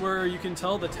moments where you can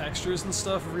tell the textures and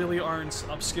stuff really aren't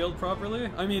upscaled properly.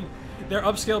 I mean, they're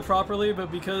upscaled properly,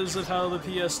 but because of how the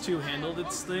PS2 handled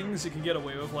its things, it can get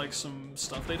away with like some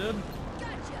stuff they did.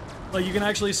 Like you can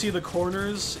actually see the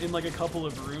corners in like a couple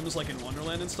of rooms, like in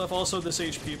Wonderland and stuff. Also, this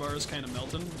HP bar is kind of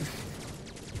melting.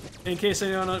 In case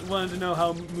anyone wanted to know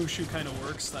how Mushu kind of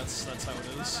works, that's how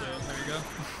it is. So there you go.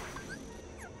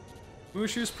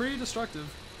 Mushu's pretty destructive.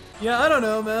 Yeah, I don't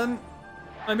know, man.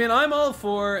 I mean, I'm all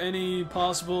for any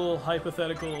possible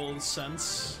hypothetical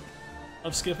sense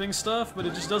of skipping stuff, but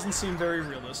it just doesn't seem very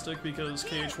realistic because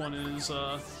KH1 is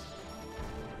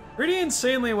pretty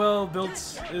insanely well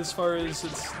built as far as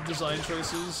its design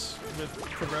choices with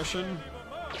progression.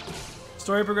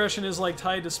 Story progression is like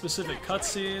tied to specific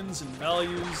cutscenes and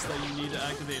values that you need to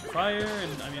activate fire,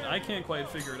 and I mean, I can't quite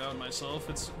figure it out myself.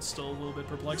 It's still a little bit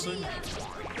perplexing.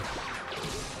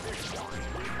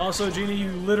 Also, Genie,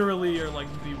 you literally are like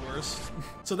the worst.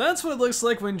 So that's what it looks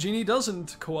like when Genie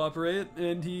doesn't cooperate,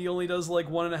 and he only does like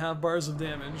 1.5 bars of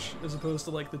damage, as opposed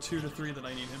to like the 2 to 3 that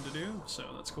I need him to do, so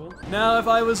that's cool. Now, if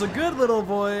I was a good little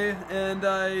boy, and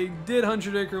I did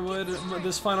 100 Acre Wood,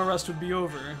 this final rest would be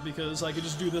over, because I could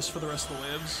just do this for the rest of the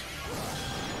waves.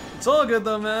 It's all good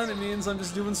though, man. It means I'm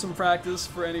just doing some practice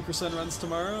for any percent runs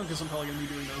tomorrow, because I'm probably going to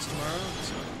be doing those tomorrow,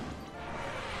 so.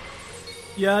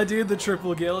 Yeah, dude, the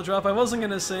triple Gale drop. I wasn't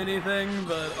gonna say anything,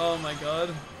 but oh my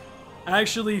god.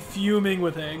 Actually fuming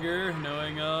with anger,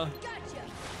 knowing,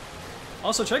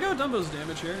 Also, check out Dumbo's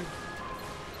damage here.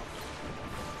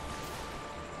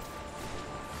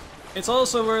 It's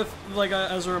also worth, like,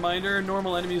 as a reminder,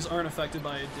 normal enemies aren't affected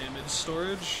by damage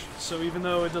storage, so even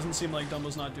though it doesn't seem like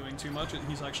Dumbo's not doing too much,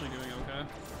 he's actually doing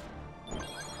okay.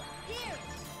 Here!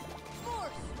 Force!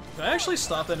 Did I actually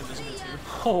stop that invisible too?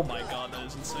 Oh my god, that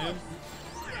is insane.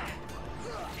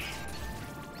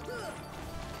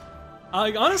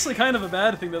 Honestly, kind of a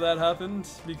bad thing that happened,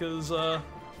 because,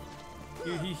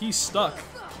 he's stuck.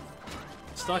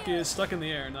 Stuck in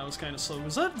the air, and that was kind of slow.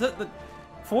 Was that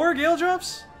 4 Gale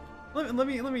drops? Let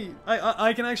me,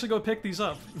 I can actually go pick these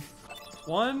up.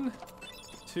 1,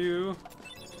 2,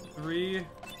 3.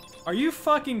 Are you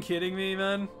fucking kidding me,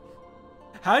 man?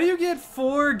 How do you get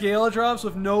 4 Gale drops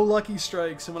with no lucky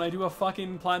strikes, and when I do a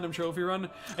fucking Platinum Trophy run,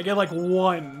 I get like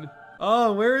 1?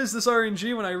 Oh, where is this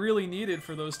RNG when I really need it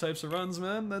for those types of runs,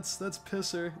 man? That's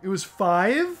pisser. It was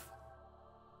 5?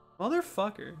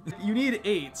 Motherfucker. You need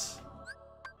 8.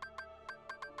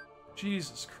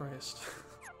 Jesus Christ.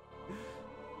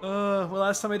 Well,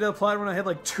 last time I did a Platinum run, I had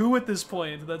like 2 at this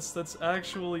point. That's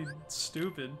actually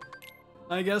stupid.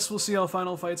 I guess we'll see how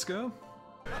final fights go.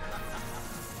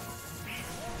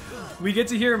 We get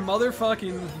to hear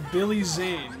motherfucking Billy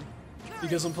Zane,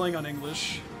 because I'm playing on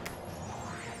English.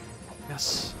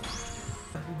 Yes.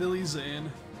 Billy Zane,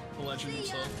 the legend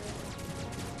himself.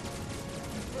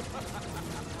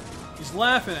 He's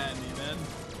laughing at me, man.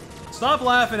 Stop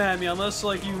laughing at me unless,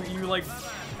 like, you like,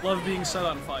 love being set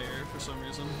on fire for some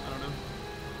reason. I don't know.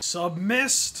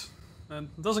 Submist! And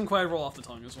it doesn't quite roll off the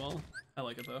tongue as well. I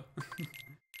like it though.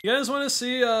 You guys want to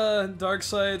see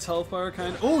Darkseid's health bar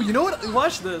kind of? Oh, you know what?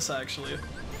 Watch this actually.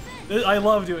 I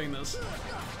love doing this.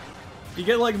 You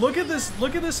get like, look at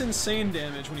this insane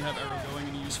damage when you have arrow going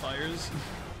and you use fires.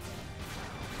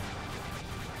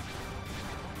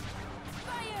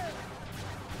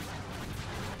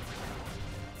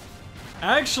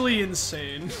 Actually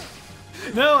insane.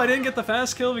 No, I didn't get the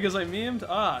fast kill because I memed.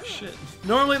 Ah, shit.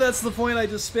 Normally that's the point, I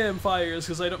just spam fires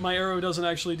because my arrow doesn't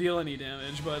actually deal any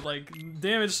damage, but like,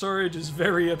 damage storage is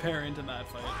very apparent in that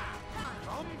fight.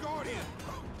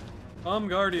 I'm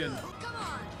Guardian.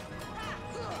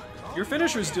 Your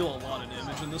finishers deal a lot of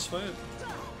damage in this fight.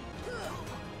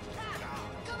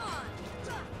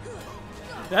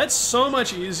 That's so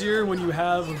much easier when you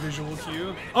have a visual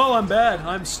cue. Oh, I'm bad.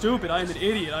 I'm stupid. I'm an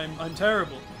idiot. I'm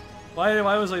terrible.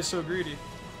 Why was I so greedy?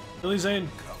 Billy Zane,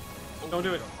 don't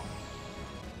do it.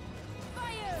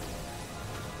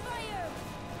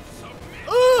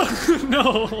 Oh,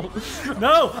 no!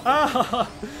 No! Ah!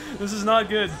 This is not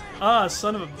good. Ah,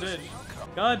 son of a bitch.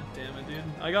 God damn it, dude.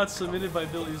 I got submitted by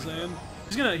Billy Zane.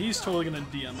 He's totally gonna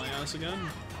DM my ass again.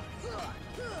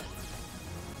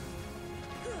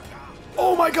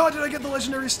 Oh my god, did I get the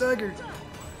legendary stagger?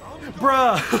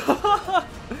 Bruh!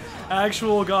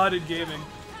 Actual god in gaming.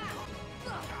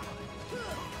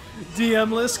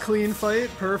 DM-less, clean fight,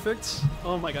 perfect.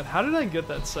 Oh my god, how did I get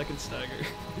that second stagger?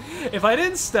 If I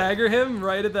didn't stagger him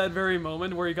right at that very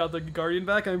moment where he got the Guardian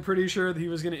back, I'm pretty sure that he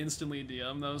was gonna instantly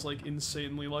DM. That was like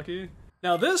insanely lucky.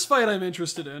 Now this fight I'm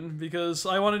interested in, because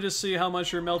I wanted to see how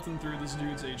much you're melting through this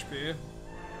dude's HP.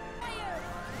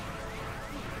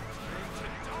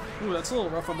 Ooh, that's a little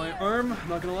rough on my arm,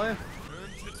 not gonna lie.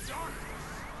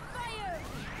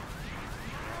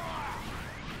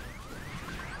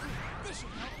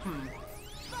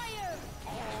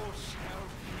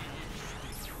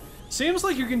 Seems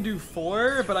like you can do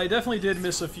 4, but I definitely did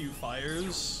miss a few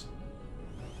fires.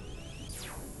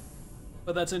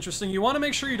 But that's interesting. You want to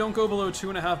make sure you don't go below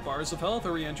 2.5 bars of health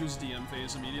or he enters DM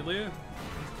phase immediately.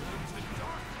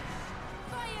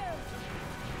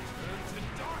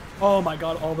 Oh my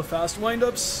god, all the fast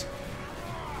windups.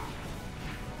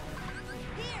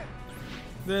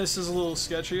 This is a little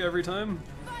sketchy every time.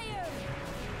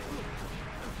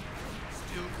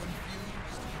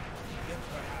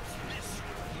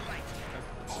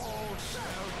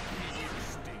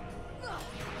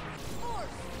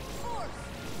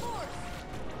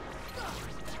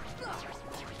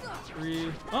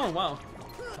 Oh wow!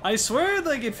 I swear,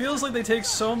 like it feels like they take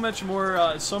so many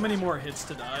more hits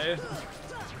to die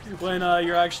when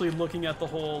you're actually looking at the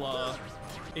whole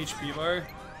HP bar.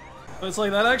 But it's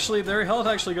like that actually, their health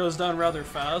actually goes down rather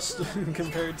fast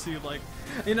compared to like,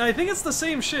 and I think it's the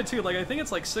same shit too. Like I think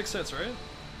it's like 6 hits, right?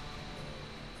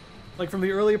 Like from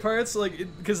the early parts, like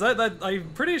because that I'm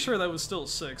pretty sure that was still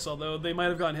 6, although they might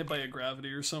have gotten hit by a gravity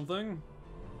or something.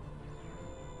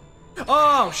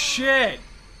 Oh shit!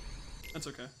 That's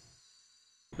okay.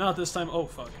 Not this time. Oh,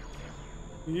 fuck.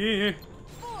 Yeah.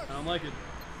 I don't like it.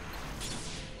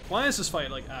 Why is this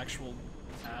fight like actual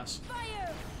ass?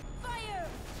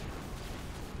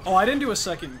 Oh, I didn't do a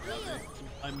second gravity.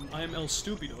 I'm El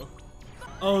Stupido.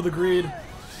 Oh, the greed.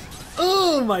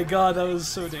 Oh my god, that was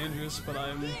so dangerous, but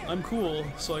I'm cool,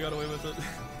 so I got away with it.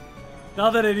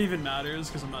 Not that it even matters,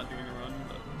 because I'm not doing a run,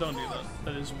 but don't do that.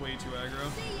 That is way too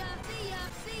aggro.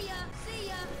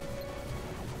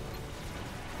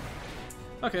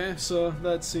 Okay, so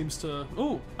that seems to...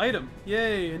 Ooh, item!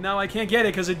 Yay! And now I can't get it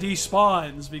because it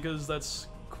despawns, because that's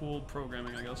cool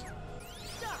programming, I guess.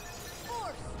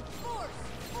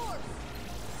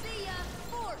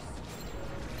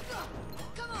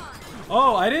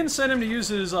 Oh, I didn't send him to use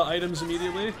his items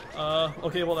immediately.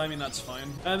 Okay, well, I mean, that's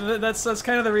fine. And that's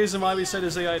kind of the reason why we set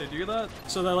his AI to do that.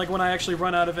 So that, like, when I actually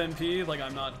run out of MP, like,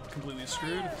 I'm not completely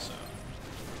screwed, so...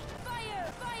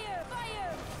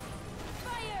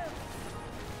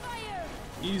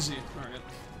 Easy. Alright.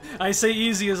 I say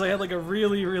easy as I had like a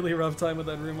really, really rough time with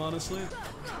that room, honestly.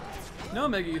 No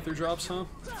Mega Ether drops, huh?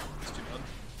 That's too bad.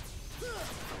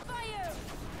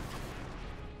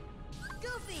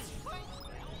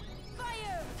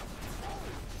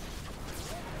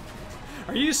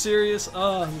 Are you serious?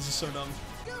 Oh, this is so dumb.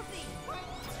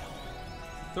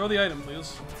 Throw the item,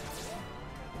 please.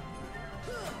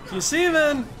 You see,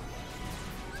 man?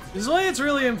 This is why it's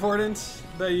really important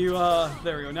that you,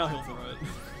 there we go, now he'll throw it.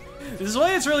 This is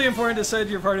why it's really important to set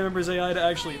your party member's AI to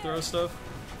actually throw stuff.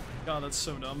 God, that's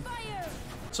so dumb.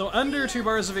 So under 2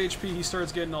 bars of HP, he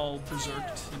starts getting all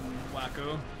berserked and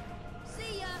wacko.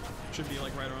 Should be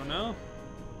like right around now.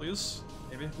 Please?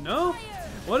 Maybe? No?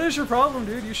 What is your problem,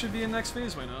 dude? You should be in next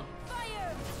phase by now.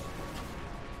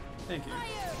 Thank you.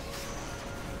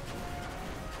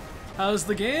 How's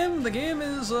the game? The game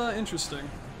is interesting.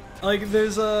 Like,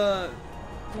 there's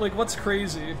like, what's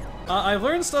crazy? I've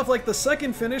learned stuff like the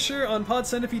second finisher on Pod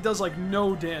Centipede does like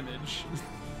no damage.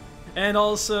 And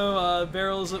also,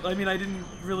 barrels, I mean, I didn't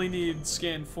really need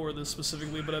scan for this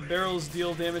specifically, but barrels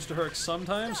deal damage to Herc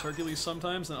sometimes, Hercules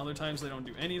sometimes, and other times they don't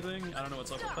do anything. I don't know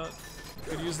what's up with that.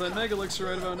 Could use that Mega Elixir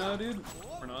right about now, dude.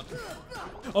 Or not.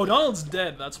 Oh, Donald's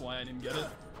dead, that's why I didn't get it.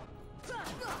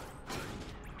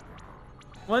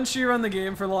 Once you run the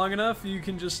game for long enough, you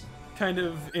can just kind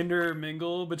of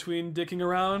intermingle between dicking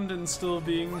around and still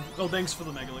being... Oh, thanks for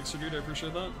the Mega Elixir, dude, I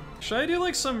appreciate that. Should I do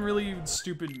like some really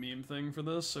stupid meme thing for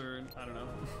this, or I don't know.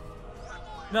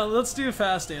 Now, let's do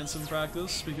fast Ansem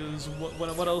practice, because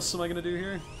what else am I gonna do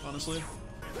here, honestly?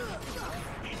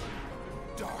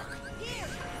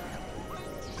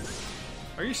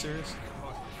 Are you serious?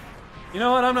 You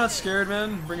know what, I'm not scared,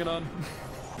 man. Bring it on.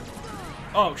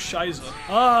 Oh, Shiza.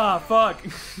 Ah, fuck.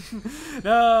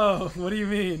 No, what do you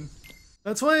mean?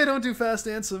 That's why I don't do fast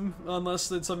Ansem unless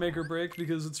it's a make or break,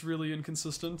 because it's really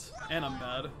inconsistent. And I'm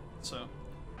bad, so.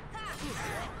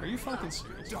 Are you fucking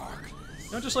serious?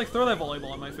 Don't just like throw that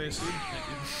volleyball on my face, dude.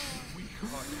 Thank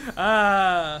you.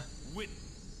 Ah.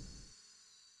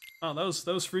 Oh,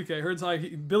 that was freaky. I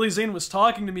heard Billy Zane was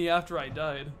talking to me after I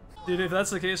died. Dude, if that's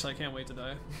the case, I can't wait to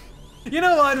die. You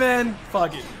know what, man?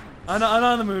 Fuck it. I'm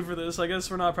not in the mood for this. I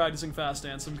guess we're not practicing fast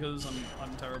Ansem because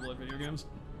I'm terrible at video games.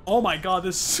 Oh my god,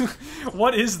 this...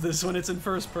 What is this when it's in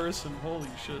first person? Holy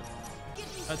shit.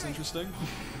 That's interesting.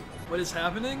 What is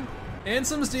happening?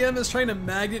 Ansem's DM is trying to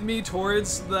magnet me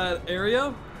towards that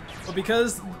area, but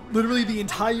because literally the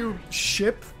entire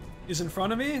ship is in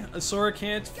front of me, Sora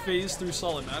can't phase through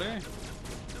solid matter.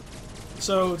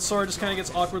 So Sora just kind of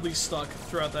gets awkwardly stuck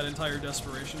throughout that entire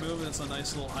desperation move, and it's a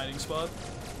nice little hiding spot.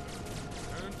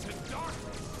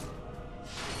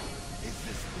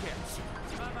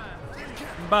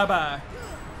 Bye-bye.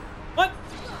 What?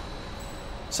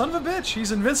 Son of a bitch,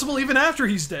 he's invincible even after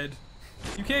he's dead.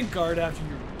 You can't guard after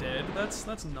you're dead.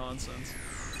 That's nonsense.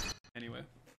 Anyway.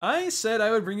 I said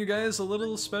I would bring you guys a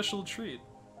little special treat.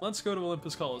 Let's go to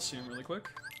Olympus Coliseum really quick.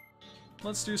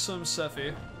 Let's do some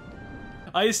Sephi.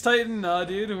 Ice Titan? Nah,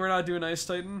 dude, we're not doing Ice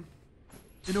Titan.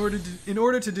 In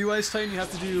order to do Ice Titan, you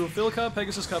have to do Phil Cup,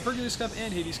 Pegasus Cup, Hercules Cup,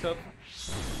 and Hades Cup.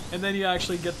 And then you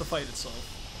actually get the fight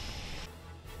itself.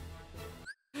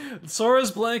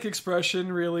 Sora's blank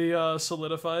expression really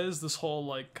solidifies this whole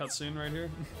like cutscene right here.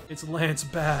 It's Lance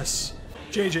Bass.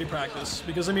 JJ practice.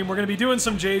 Because I mean we're gonna be doing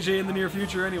some JJ in the near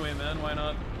future anyway, man. Why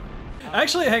not?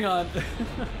 Actually, hang on.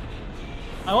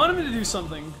 I want him to do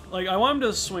something. Like I want him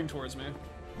to swing towards me.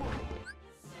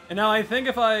 And now I think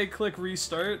if I click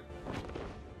restart...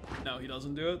 No, he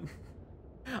doesn't do it.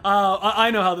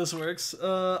 I know how this works.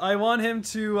 I want him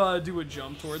to do a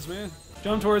jump towards me.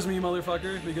 Jump towards me, you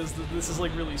motherfucker, because this is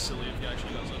like really silly if he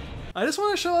actually does it. I just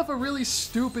want to show off a really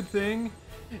stupid thing,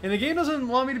 and the game doesn't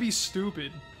want me to be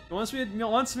stupid. It wants me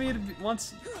to,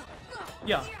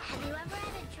 yeah.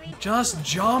 Just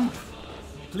jump,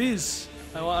 please.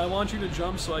 I want you to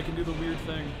jump so I can do the weird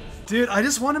thing. Dude, I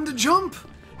just want him to jump.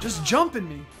 Just jump in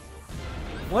me.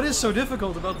 What is so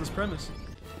difficult about this premise?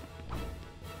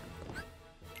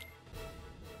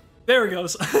 There he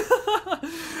goes.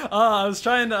 I was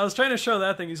trying to show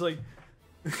that thing. He's like,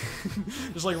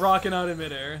 just like rocking out in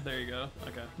midair. There you go.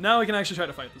 Okay. Now we can actually try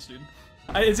to fight this dude.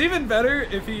 It's even better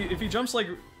if he jumps like.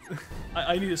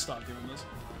 I need to stop doing this.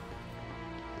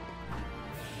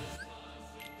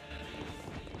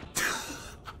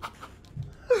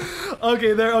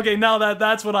 Okay, there. Okay, now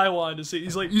that's what I wanted to see.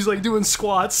 He's like doing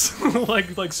squats,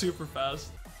 like super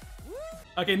fast.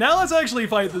 Okay, now let's actually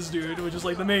fight this dude, which is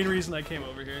like the main reason I came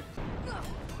over here.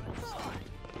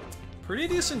 Pretty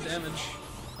decent damage,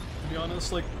 to be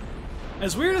honest. Like,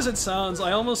 as weird as it sounds,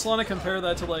 I almost want to compare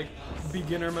that to like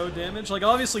beginner mode damage. Like,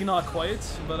 obviously not quite,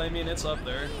 but I mean it's up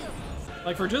there.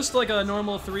 Like for just like a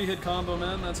normal 3-hit combo,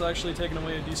 man, that's actually taking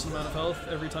away a decent amount of health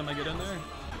every time I get in there.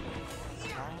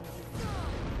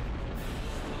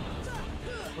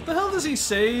 What the hell does he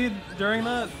say during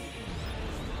that?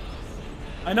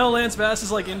 I know Lance Bass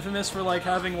is like infamous for like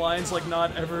having lines like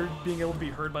not ever being able to be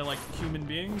heard by like human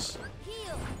beings.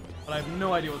 But I have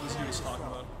no idea what this dude is talking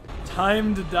about.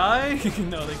 Time to die?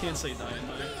 No, they can't say die in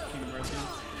the Kingdom Hearts game.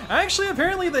 Actually,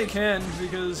 apparently they can,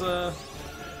 because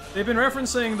they've been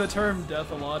referencing the term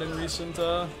death a lot in recent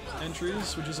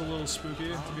entries, which is a little spooky,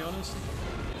 to be honest.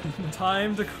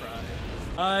 Time to cry.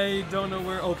 I don't know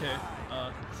where... Okay.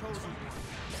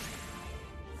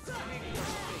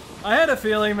 I had a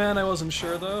feeling, man. I wasn't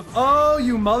sure, though. Oh,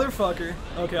 you motherfucker.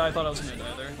 Okay, I thought I was gonna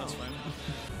die there. That's fine.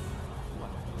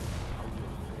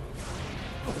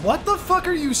 What the fuck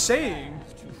are you saying?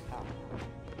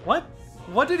 What?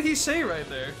 What did he say right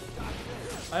there?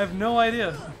 I have no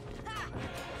idea.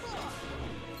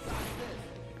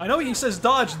 I know he says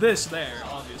dodge this there,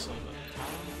 obviously, but...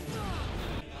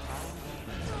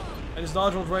 I just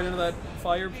dodged right into that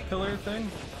fire pillar thing.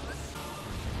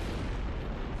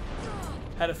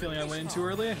 Had a feeling I went in too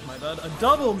early. My bad. A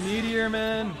double meteor,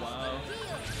 man. Wow.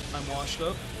 I'm washed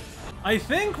up. I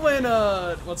think when,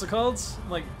 what's it called?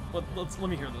 Like, let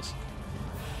me hear this.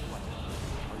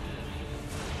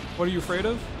 What are you afraid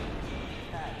of?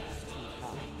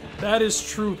 That is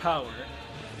true power.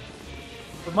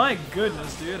 But my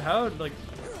goodness, dude, how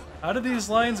did these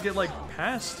lines get, like,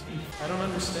 passed? I don't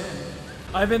understand.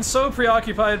 I've been so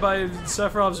preoccupied by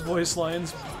Sephiroth's voice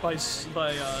lines by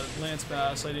Lance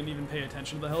Bass, I didn't even pay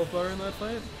attention to the health bar in that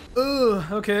fight.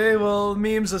 Ugh, okay, well,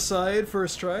 memes aside,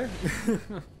 first try.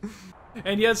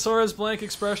 And yet Sora's blank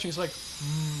expression, he's like,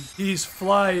 he's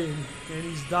flying, and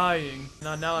he's dying.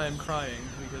 Now I am crying,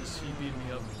 because he beat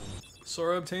me up.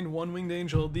 Sora obtained one winged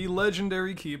angel, the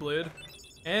legendary Keyblade,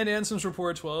 and Ansem's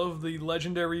Report 12, the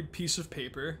legendary piece of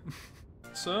paper.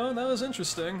 So, that was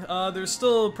interesting. There's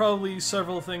still probably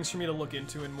several things for me to look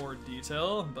into in more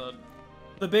detail, but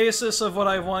the basis of what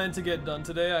I wanted to get done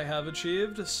today I have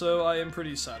achieved, so I am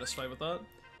pretty satisfied with that.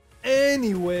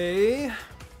 Anyway,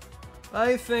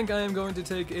 I think I am going to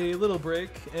take a little break,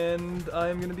 and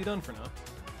I'm going to be done for now.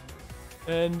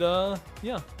 And,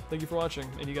 yeah, thank you for watching,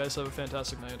 and you guys have a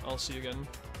fantastic night. I'll see you again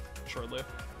shortly.